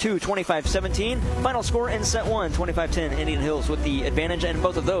set number 2, 25-17. Final score in set 1, 25-10. Indian Hills with the advantage in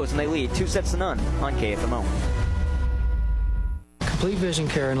both of those, and they lead 2-0 on KFMO. Complete Vision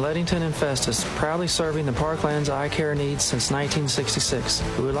Care in Leadington and Festus, proudly serving the Parkland's eye care needs since 1966.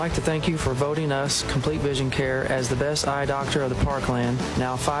 We would like to thank you for voting us, Complete Vision Care, as the best eye doctor of the Parkland,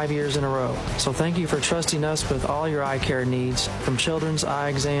 now 5 years in a row. So thank you for trusting us with all your eye care needs, from children's eye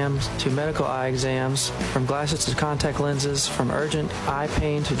exams to medical eye exams, from glasses to contact lenses, from urgent eye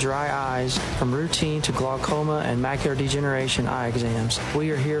pain to dry eyes, from routine to glaucoma and macular degeneration eye exams.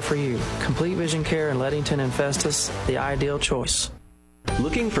 We are here for you. Complete Vision Care in Leadington and Festus, the ideal choice.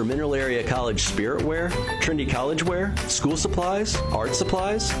 Looking for Mineral Area College spirit wear, trendy college wear, school supplies, art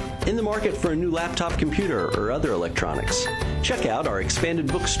supplies? In the market for a new laptop computer or other electronics? Check out our expanded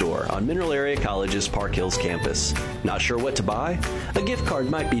bookstore on Mineral Area College's Park Hills campus. Not sure what to buy? A gift card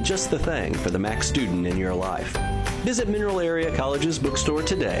might be just the thing for the Mac student in your life. Visit Mineral Area College's bookstore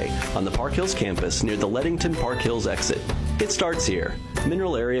today on the Park Hills campus near the Leadington Park Hills exit. It starts here.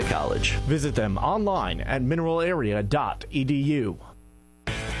 Mineral Area College. Visit them online at mineralarea.edu.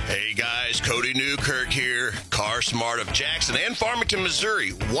 Hey guys, Cody Newkirk here. Car Smart of Jackson and Farmington,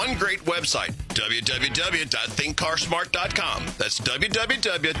 Missouri. One great website, www.thinkcarsmart.com. That's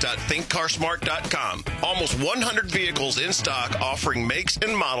www.thinkcarsmart.com. Almost 100 vehicles in stock, offering makes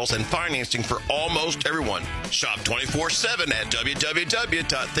and models and financing for almost everyone. Shop 24/7 at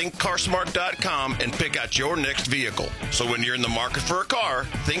www.thinkcarsmart.com and pick out your next vehicle. So when you're in the market for a car,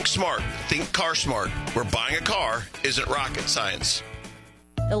 think smart. Think Car Smart, where buying a car isn't rocket science.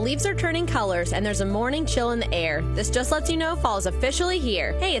 The leaves are turning colors, and there's a morning chill in the air. This just lets you know fall is officially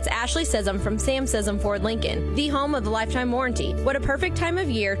here. Hey, it's Ashley Sissom from Sam Sissom Ford Lincoln, the home of the lifetime warranty. What a perfect time of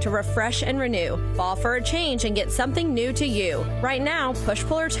year to refresh and renew. Fall for a change and get something new to you. Right now, push,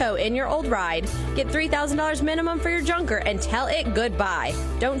 pull, or tow in your old ride. Get $3,000 minimum for your junker and tell it goodbye.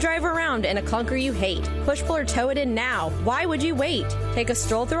 Don't drive around in a clunker you hate. Push, pull, or tow it in now. Why would you wait? Take a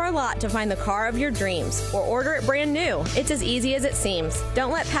stroll through our lot to find the car of your dreams, or order it brand new. It's as easy as it seems.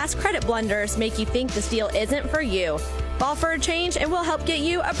 Don't let past credit blunders make you think this deal isn't for you. Fall for a change and we'll help get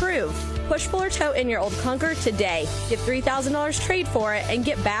you approved. Push, pull, or tow in your old clunker today. Get $3,000 trade for it and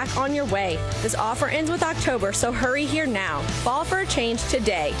get back on your way. This offer ends with October, so hurry here now. Fall for a change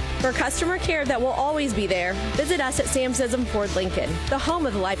today. For customer care that will always be there, visit us at Sam Sissom Ford Lincoln, the home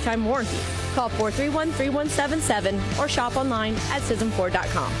of the lifetime warranty. Call 431-3177 or shop online at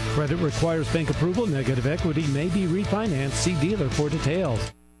SissomFord.com. Credit requires bank approval. Negative equity may be refinanced. See dealer for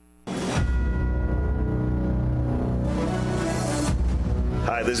details.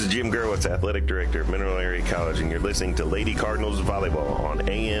 Hi, this is Jim Gerwitz, Athletic Director of Mineral Area College, and you're listening to Lady Cardinals Volleyball on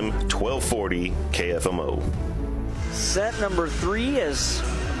AM 1240 KFMO. Set number 3 is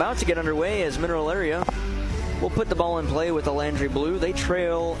about to get underway as Mineral Area will put the ball in play with the Landry Blue. They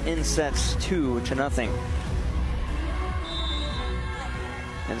trail in sets 2-0.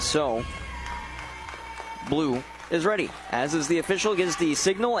 And so, Blue is ready, as is the official, gives the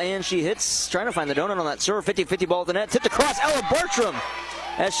signal, and she hits, trying to find the donut on that serve. 50-50 ball at the net, tipped across. Ella Bartram,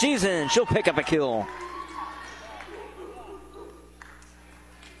 as she's in, she'll pick up a kill.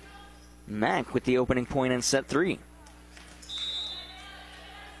 Mack with the opening point in set 3.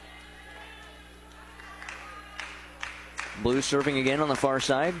 Blue serving again on the far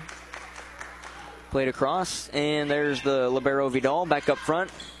side. Played across, and there's the libero Vidal back up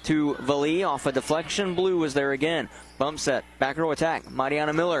front to Vali off a deflection. Blue was there again. Bump set, back row attack.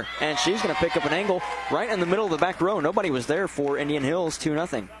 Mariana Miller, and she's going to pick up an angle right in the middle of the back row. Nobody was there for Indian Hills.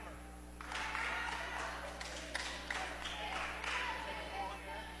 2-0.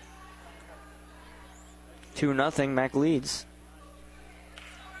 Mac leads.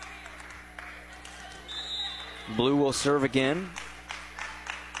 Blue will serve again.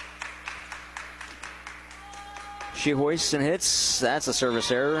 She hoists and hits. That's a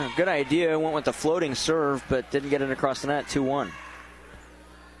service error. Good idea. Went with the floating serve, but didn't get it across the net. 2-1.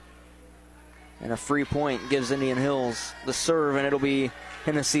 And a free point gives Indian Hills the serve, and it'll be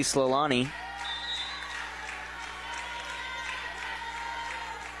Hennessy Slalani.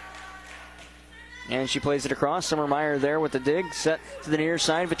 And she plays it across. Summer Meyer there with the dig. Set to the near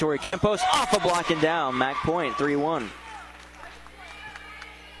side. Vittoria Campos off a block and down. Mac point, 3-1.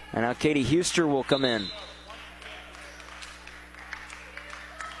 And now Katie Huster will come in.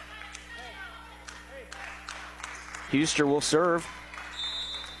 Huster will serve.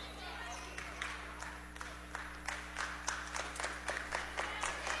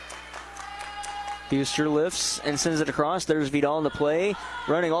 Huster lifts and sends it across. There's Vidal in the play.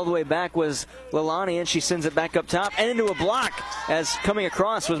 Running all the way back was Lalani, and she sends it back up top and into a block, as coming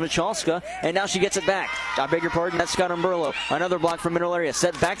across was Michalska, and now she gets it back. I beg your pardon, that's Scott Umberlo. Another block from Mineral Area.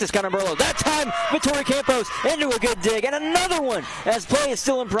 Set back to Scott Umberlo. That time, Vittoria Campos into a good dig, and another one as play is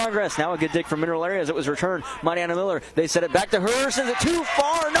still in progress. Now a good dig from Mineral Area as it was returned. Mariana Miller, they set it back to her. Sends it too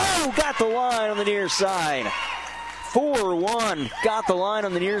far. No! Got the line on the near side. 4-1, got the line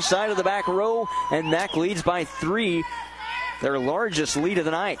on the near side of the back row, and Mac leads by 3, their largest lead of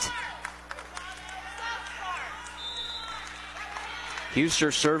the night.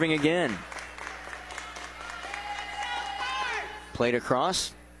 Huster serving again. Played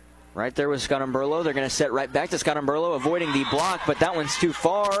across. Right there with Scott Umberlo. They're going to set right back to Scott Umberlo, avoiding the block, but that one's too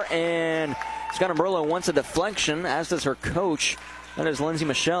far, and Scott Umberlo wants a deflection, as does her coach. That is Lindsay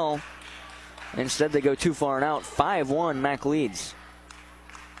Michelle. Instead, they go too far and out. 5-1, Mac leads.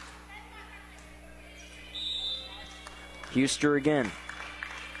 Huster again.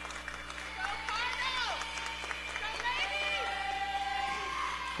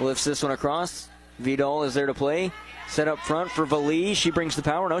 Lifts this one across. Vidal is there to play. Set up front for Vallee. She brings the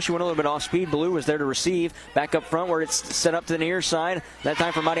power. No, she went a little bit off speed. Blue was there to receive. Back up front where it's set up to the near side. That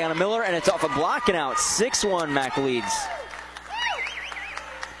time for Mariana Miller, and it's off a block and out. 6-1, Mac leads.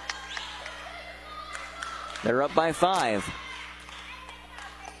 They're up by 5.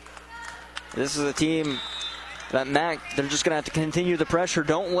 This is a team that Mac, they're just going to have to continue the pressure.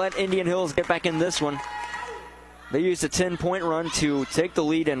 Don't let Indian Hills get back in this one. They used a 10-point run to take the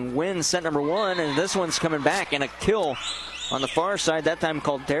lead and win set number 1, and this one's coming back, and a kill on the far side, that time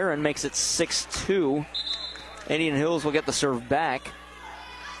called Darren, makes it 6-2. Indian Hills will get the serve back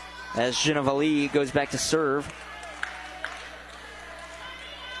as Jenna Vallee goes back to serve.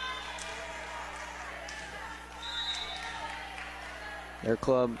 Their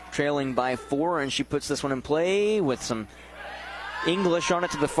club trailing by 4, and she puts this one in play with some English on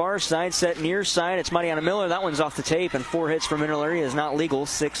it to the far side, set near side. It's Mariana Miller. That one's off the tape, and 4 hits for Mineral Area is not legal.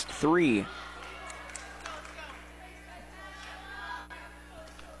 6-3.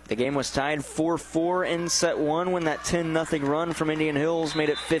 The game was tied 4-4 in set 1 when that 10-0 run from Indian Hills made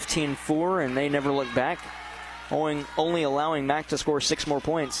it 15-4, and they never looked back, only allowing Mac to score 6 more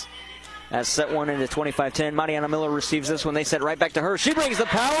points. As set 1 into 25-10, Mariana Miller receives this one. They set right back to her. She brings the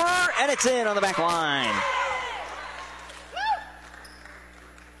power, and it's in on the back line.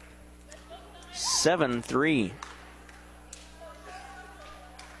 7-3.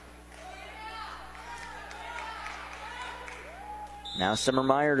 Now Summer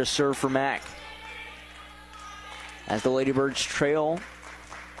Meyer to serve for Mac. As the Ladybirds trail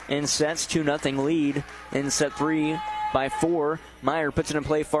in sets, 2-0 lead in set 3 by 4. Meyer puts it in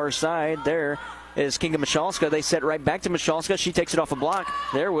play far side. There is Kinga Michalska. They set right back to Michalska. She takes it off a block.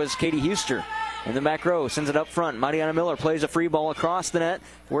 There was Katie Huster in the back row. Sends it up front. Mariana Miller plays a free ball across the net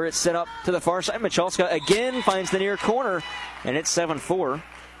where it's set up to the far side. Michalska again finds the near corner, and it's 7-4.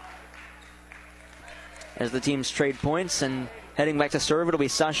 As the teams trade points, and heading back to serve, it'll be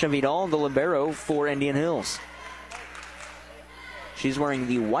Sasha Vidal, the libero for Indian Hills. She's wearing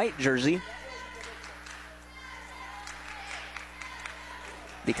the white jersey.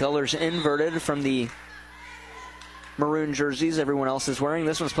 The colors inverted from the maroon jerseys everyone else is wearing.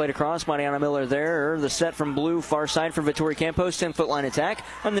 This one's played across. Mariana Miller there. The set from blue, far side for Vittoria Campos. 10-foot line attack.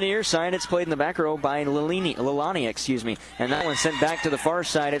 On the near side, it's played in the back row by Lilani. And that one sent back to the far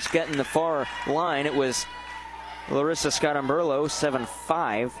side. It's getting the far line. It was Larissa Scott-Umberlo,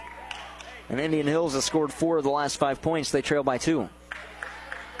 7-5. And Indian Hills has scored 4 of the last 5 points. They trail by 2.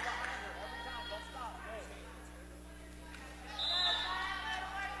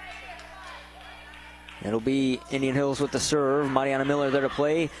 It'll be Indian Hills with the serve. Mariana Miller there to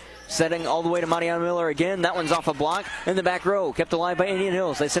play. Setting all the way to Mariana Miller again. That one's off a block in the back row. Kept alive by Indian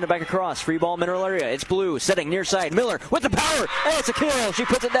Hills. They send it back across. Free ball, Mineral Area. It's Blue. Setting near side. Miller with the power. And it's a kill. She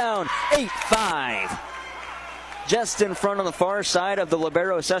puts it down. 8-5. Just in front on the far side of the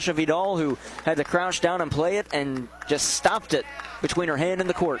libero, Sasha Vidal, who had to crouch down and play it and just stopped it between her hand and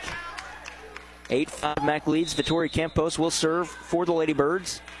the court. 8-5 Mac leads. Vittoria Campos will serve for the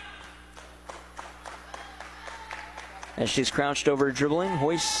Ladybirds. As she's crouched over dribbling,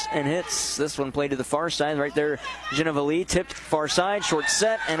 hoists and hits. This one played to the far side. Right there, Jenna Vallee tipped far side, short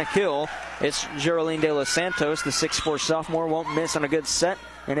set, and a kill. It's Geraldine De Los Santos, the 6'4 sophomore, won't miss on a good set,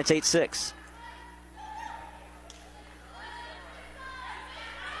 and it's 8-6.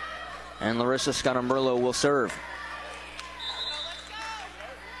 And Larissa Scott-Umberlo will serve.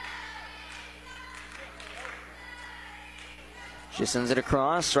 She sends it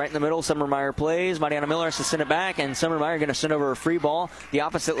across, right in the middle. Summer Meyer plays. Mariana Miller has to send it back, and Summer Meyer going to send over a free ball. The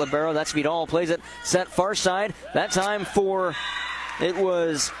opposite libero, that's Vidal, plays it. Set far side. That time it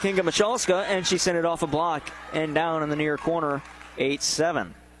was Kinga Michalska, and she sent it off a block and down in the near corner,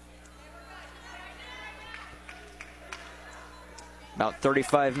 8-7. About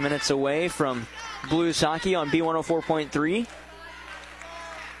 35 minutes away from Blues hockey on B104.3.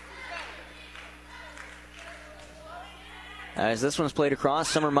 As this one's played across,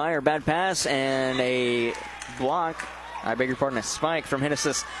 Summer Meyer, bad pass, and a block. I beg your pardon, a spike from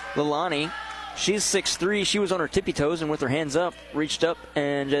Hennessy's Lilani. She's 6'3". She was on her tippy toes and with her hands up, reached up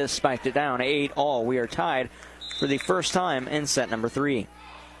and just spiked it down. 8-all. We are tied for the first time in set number 3.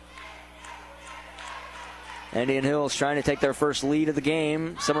 Indian Hills trying to take their first lead of the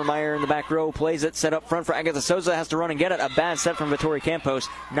game. Summer Meyer in the back row plays it, set up front for Agatha Souza, has to run and get it. A bad set from Vittoria Campos.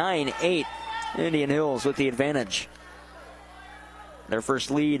 9-8. Indian Hills with the advantage. their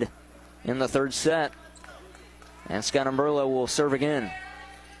first lead in the third set. And Scott Umberlo will serve again.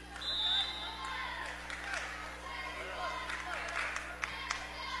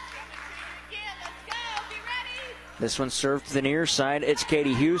 This one served to the near side. It's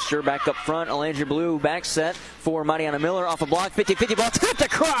Katie Huster back up front. Elandria Blue back set for Mariana Miller off a block. 50-50 ball tipped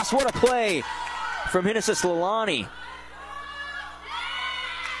across. What a play from Genesis Lalani.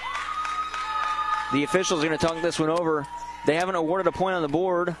 The officials are going to talk this one over. They haven't awarded a point on the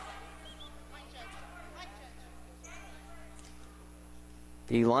board.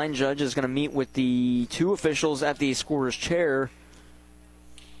 The line judge is going to meet with the two officials at the scorer's chair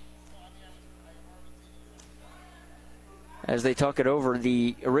as they talk it over.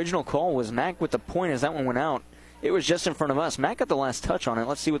 The original call was Mack with the point as that one went out. It was just in front of us. Mack got the last touch on it.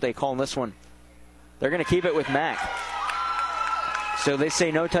 Let's see what they call in this one. They're going to keep it with Mack. So they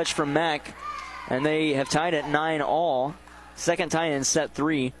say no touch from Mack, and they have tied at 9-all. Second tie in set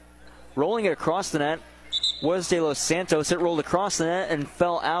 3. Rolling it across the net was De Los Santos. It rolled across the net and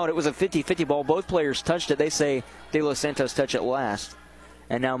fell out. It was a 50-50 ball. Both players touched it. They say De Los Santos touched it last.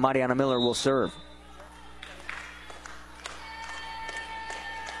 And now Mariana Miller will serve.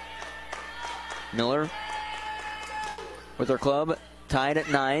 Miller with her club tied at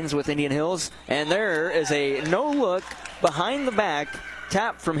 9s with Indian Hills. And there is a no-look behind the back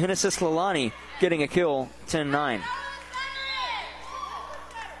tap from Genesis Lalani, getting a kill, 10-9.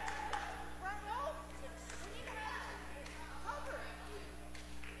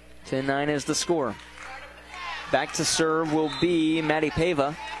 Is the score. Back to serve will be Maddie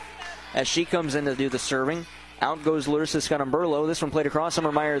Pava as she comes in to do the serving. Out goes Larissa Scott Umberlo. This one played across.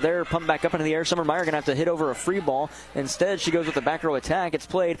 Summermeyer there. Pumped back up into the air. Summermeyer going to have to hit over a free ball. Instead, she goes with the back row attack. It's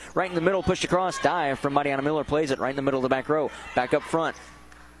played right in the middle. Pushed across. Dive from Mariana Miller. Plays it right in the middle of the back row. Back up front.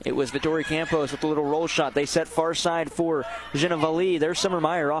 It was Vittori Campos with a little roll shot. They set far side for Jenna Vali. There's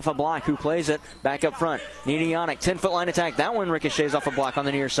Summermeyer off a block who plays it back up front. Nina Yannick, 10-foot line attack. That one ricochets off a block on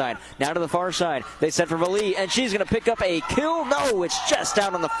the near side. Now to the far side. They set for Vali, and she's going to pick up a kill. No, it's just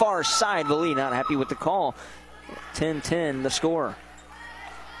out on the far side. Vali not happy with the call. 10-10 the score.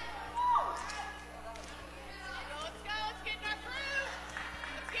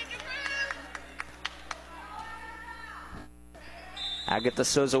 Agatha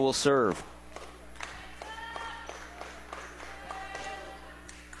Souza will serve.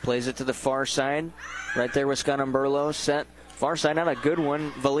 Plays it to the far side. Right there with Scott Umberlo. Set. Far side, not a good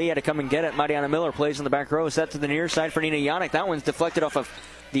one. Vali had to come and get it. Mariana Miller plays in the back row. Set to the near side for Nina Yannick. That one's deflected off of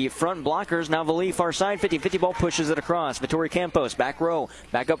the front blockers. Now Vali far side. 50-50 ball pushes it across. Vittori Campos, back row.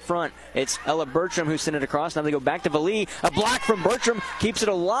 Back up front. It's Ella Bertram who sent it across. Now they go back to Vali. A block from Bertram keeps it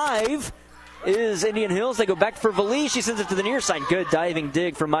alive. Is Indian Hills. They go back for Vali. She sends it to the near side. Good diving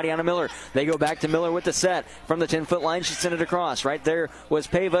dig from Mariana Miller. They go back to Miller with the set. From the 10-foot line, she sent it across. Right there was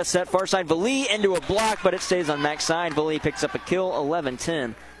Pava. Set far side. Vali into a block, but it stays on Mac's side. Vali picks up a kill.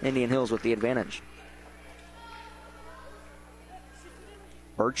 11-10. Indian Hills with the advantage.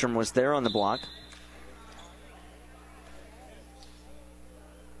 Bertram was there on the block.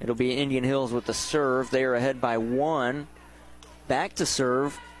 It'll be Indian Hills with the serve. They are ahead by 1. Back to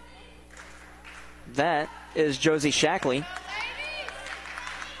serve. That is Josie Shackley.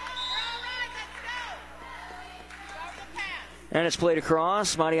 And it's played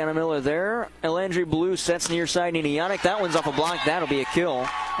across. Mariana Miller there. Elandria Blue sets near side. Nina Yannick. That one's off a block. That'll be a kill.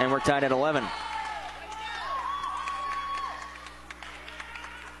 And we're tied at 11.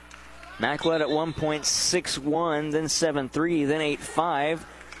 Mac led at 1.61, then 7-3, then 8-5.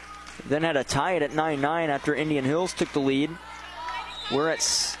 Then had a tie it at 9-9 after Indian Hills took the lead. We're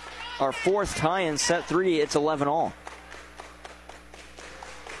at our fourth tie in set 3. It's 11-all.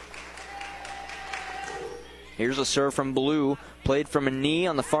 Here's a serve from Blue. Played from a knee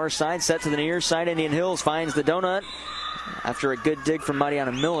on the far side. Set to the near side. Indian Hills finds the donut after a good dig from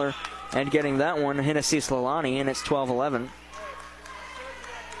Mariana Miller. And getting that one, Genesis Lalani, and it's 12-11.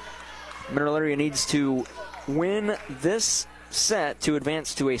 Mineral Area needs to win this set to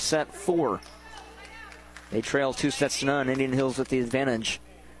advance to a set 4. They trail 2-0. Indian Hills with the advantage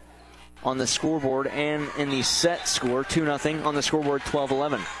on the scoreboard and in the set score, 2-0 on the scoreboard,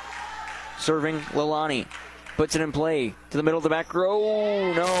 12-11. Serving Lalani. Puts it in play to the middle of the back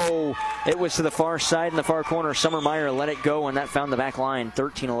row. No, it was to the far side in the far corner. Summermeyer let it go, and that found the back line.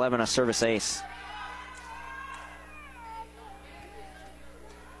 13-11, a service ace.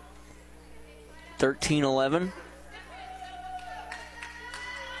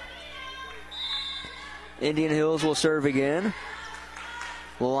 Indian Hills will serve again.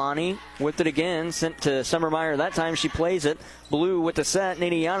 Lalani with it again, sent to Summermeyer. That time she plays it. Blue with the set.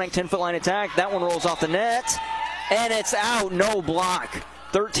 Nina Yannick, 10-foot line attack. That one rolls off the net. and it's out. No block.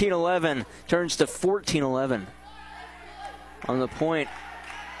 13-11 turns to 14-11 on the point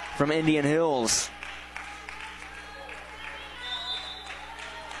from Indian Hills.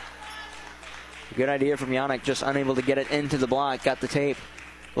 Good idea from Yannick, just unable to get it into the block. Got the tape.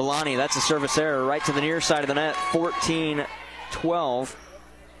 Lilani, that's a service error right to the near side of the net. 14-12.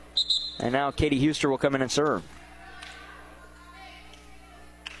 And now Katie Huster will come in and serve.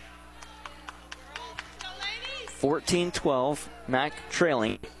 (14-12), Mac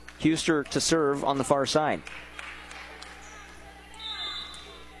trailing. Huster to serve on the far side.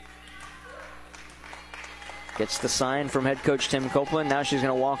 Gets the sign from head coach Tim Copeland. Now she's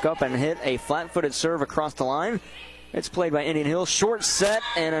going to walk up and hit a flat-footed serve across the line. It's played by Indian Hills. Short set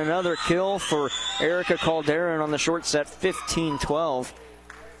and another kill for Erica Calderon on the short set. 15-12.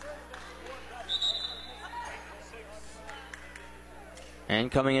 And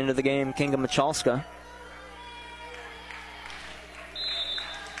coming into the game, Kinga Michalska.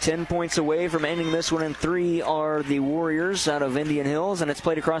 10 points away from ending this one in 3 are the Warriors out of Indian Hills, and it's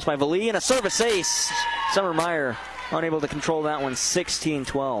played across by Vali, and a service ace. Summer Meyer unable to control that one.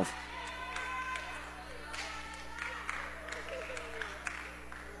 16-12.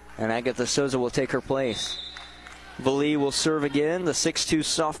 And Agatha Souza will take her place. Vali will serve again, the 6'2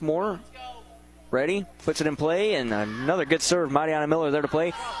 sophomore. Ready, puts it in play, and another good serve. Mariana Miller there to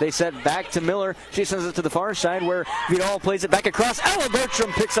play. They set back to Miller. She sends it to the far side where Vidal plays it back across. Ella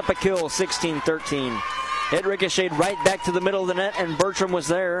Bertram picks up a kill, 16-13. It ricocheted right back to the middle of the net, and Bertram was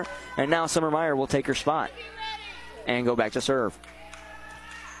there. And now Summer Meyer will take her spot and go back to serve.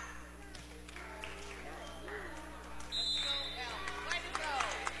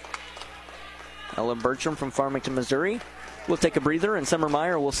 Ella Bertram from Farmington, Missouri. We'll take a breather, and Summer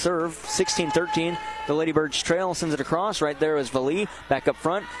Meyer will serve. 16-13. The Ladybirds trail, sends it across. Right there is Vali, back up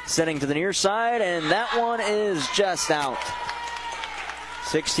front, setting to the near side, and that one is just out.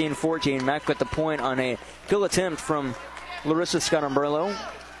 16-14. Mac with the point on a kill attempt from Larissa Scott-Umberlo.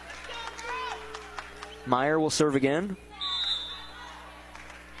 Meyer will serve again.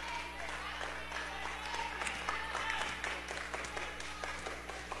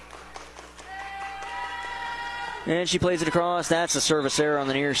 And she plays it across. That's a service error on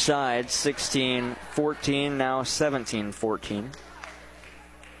the near side. 16-14, now 17-14.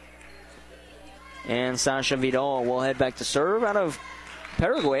 And Sasha Vidal will head back to serve out of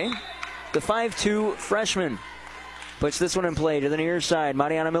Paraguay. The 5'2 freshman puts this one in play to the near side.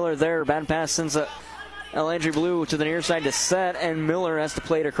 Mariana Miller there. Bad pass sends Elandry Blue to the near side to set, and Miller has to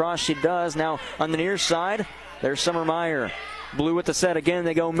play it across. She does. Now on the near side, there's Summer Meyer. Blue with the set again.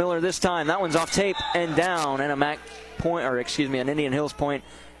 They go Miller this time. That one's off tape and down, and a Mac point, or excuse me, an Indian Hills point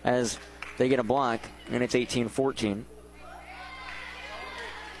as they get a block, and it's 18-14.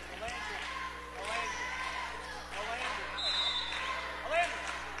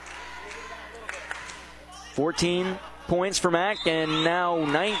 (14 points for Mac, and now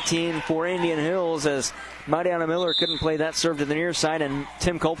 19 for Indian Hills as Mariana Miller couldn't play that serve to the near side, and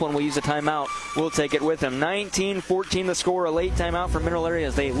Tim Copeland will use a timeout. We'll take it with him. 19-14 the score, a late timeout for Mineral Area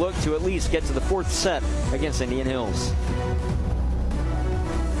as they look to at least get to the 4th set against Indian Hills.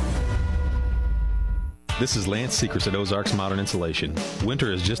 This is Lance Secrets at Ozarks Modern Insulation.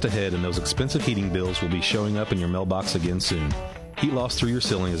 Winter is just ahead, and those expensive heating bills will be showing up in your mailbox again soon. Heat loss through your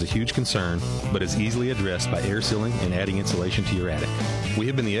ceiling is a huge concern, but is easily addressed by air sealing and adding insulation to your attic. We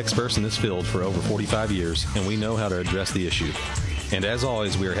have been the experts in this field for over 45 years, and we know how to address the issue. And as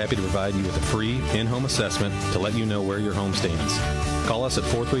always, we are happy to provide you with a free in-home assessment to let you know where your home stands. Call us at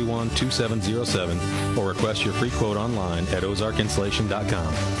 431-2707 or request your free quote online at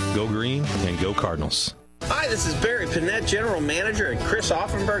ozarkinsulation.com. Go green and go Cardinals. Hi, this is Barry Panett, General Manager at Chris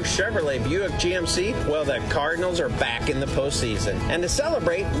Offenberg Chevrolet Buick GMC. Well, the Cardinals are back in the postseason. And to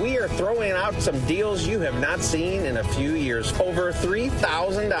celebrate, we are throwing out some deals you have not seen in a few years. Over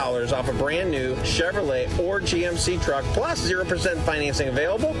 $3,000 off a brand new Chevrolet or GMC truck, plus 0% financing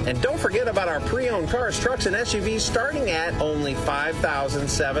available. And don't forget about our pre-owned cars, trucks, and SUVs starting at only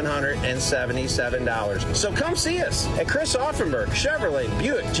 $5,777. So come see us at Chris Offenberg Chevrolet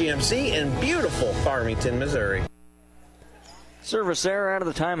Buick GMC in beautiful Farmington, Missouri. Service error out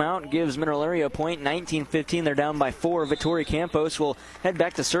of the timeout gives Mineral Area a point. 19-15. They're down by 4. Victoria Campos will head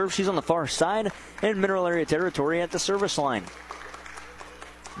back to serve. She's on the far side in Mineral Area territory at the service line.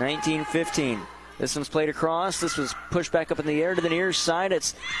 19-15. This one's played across. This was pushed back up in the air to the near side.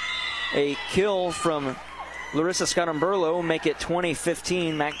 It's a kill from Larissa Scott-Umberlo. Make it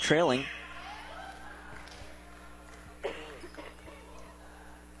 20-15. Mac trailing.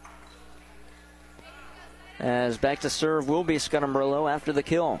 As back to serve will be Scott-Umberlo after the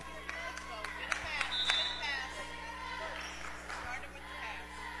kill.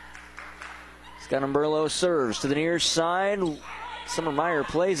 Scottumberlo serves to the near side. Summermeyer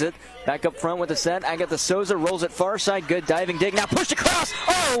plays it. Back up front with the set. Agatha Souza rolls it far side. Good diving dig. Now pushed across.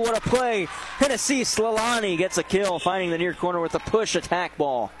 Oh, what a play. Hennessy Slalani gets a kill, finding the near corner with a push attack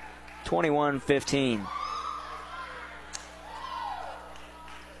ball. 21-15.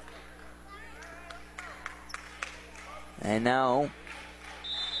 And now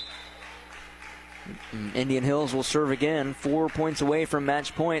Indian Hills will serve again. 4 points away from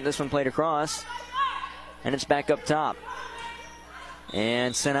match point. This one played across. And it's back up top.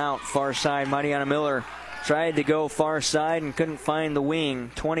 And sent out far side. Mariana Miller tried to go far side and couldn't find the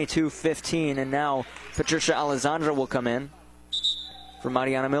wing. 22-15. And now Patricia Alessandra will come in for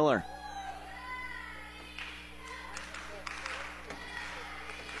Mariana Miller.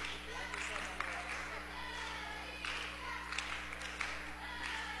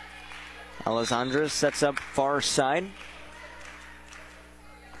 Alessandra sets up far side.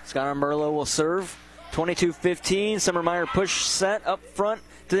 Scottumberlo will serve. 22-15. Summermeyer push set up front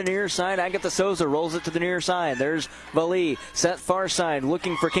to the near side. Agatha Souza rolls it to the near side. There's Vali set far side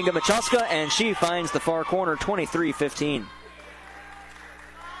looking for Kinga Machoska, and she finds the far corner. 23-15.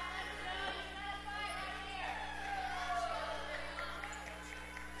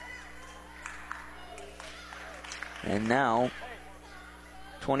 And now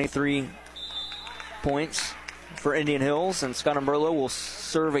 23 points for Indian Hills, and Scottumberlo will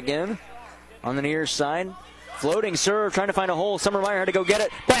serve again on the near side. Floating serve, trying to find a hole. Summermeyer had to go get it.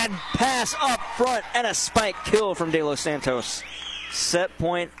 Bad pass up front, and a spike kill from De Los Santos. Set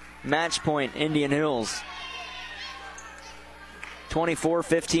point, match point, Indian Hills.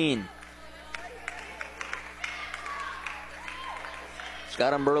 24-15.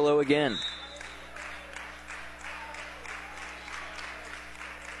 Scottumberlo again.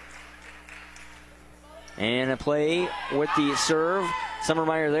 And a play with the serve.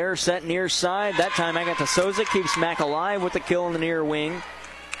 Summermeyer there, set near side. That time Agatha Souza keeps Mack alive with the kill in the near wing.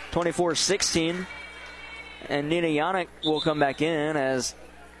 24-16. And Nina Yannick will come back in as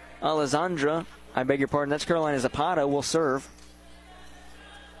Alessandra, I beg your pardon, that's Carolina Zapata, will serve.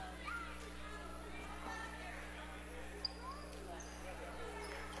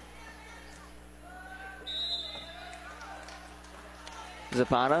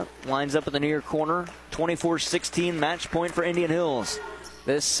 Zapata lines up in the near corner. 24-16 match point for Indian Hills.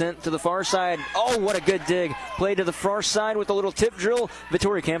 This sent to the far side. Oh, what a good dig. Play to the far side with a little tip drill.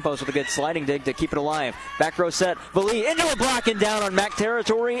 Vittoria Campos with a good sliding dig to keep it alive. Back row set. Vali into a block and down on Mac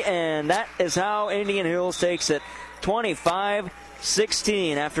territory. And that is how Indian Hills takes it.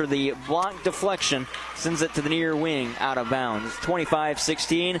 25-16 after the block deflection. Sends it to the near wing out of bounds.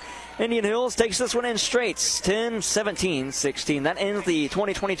 25-16. Indian Hills takes this one in straights. 10-17-16. That ends the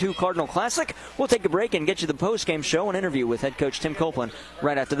 2022 Cardinal Classic. We'll take a break and get you the post-game show and interview with head coach Tim Copeland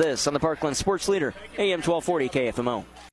right after this on the Parkland Sports Leader, AM 1240 KFMO.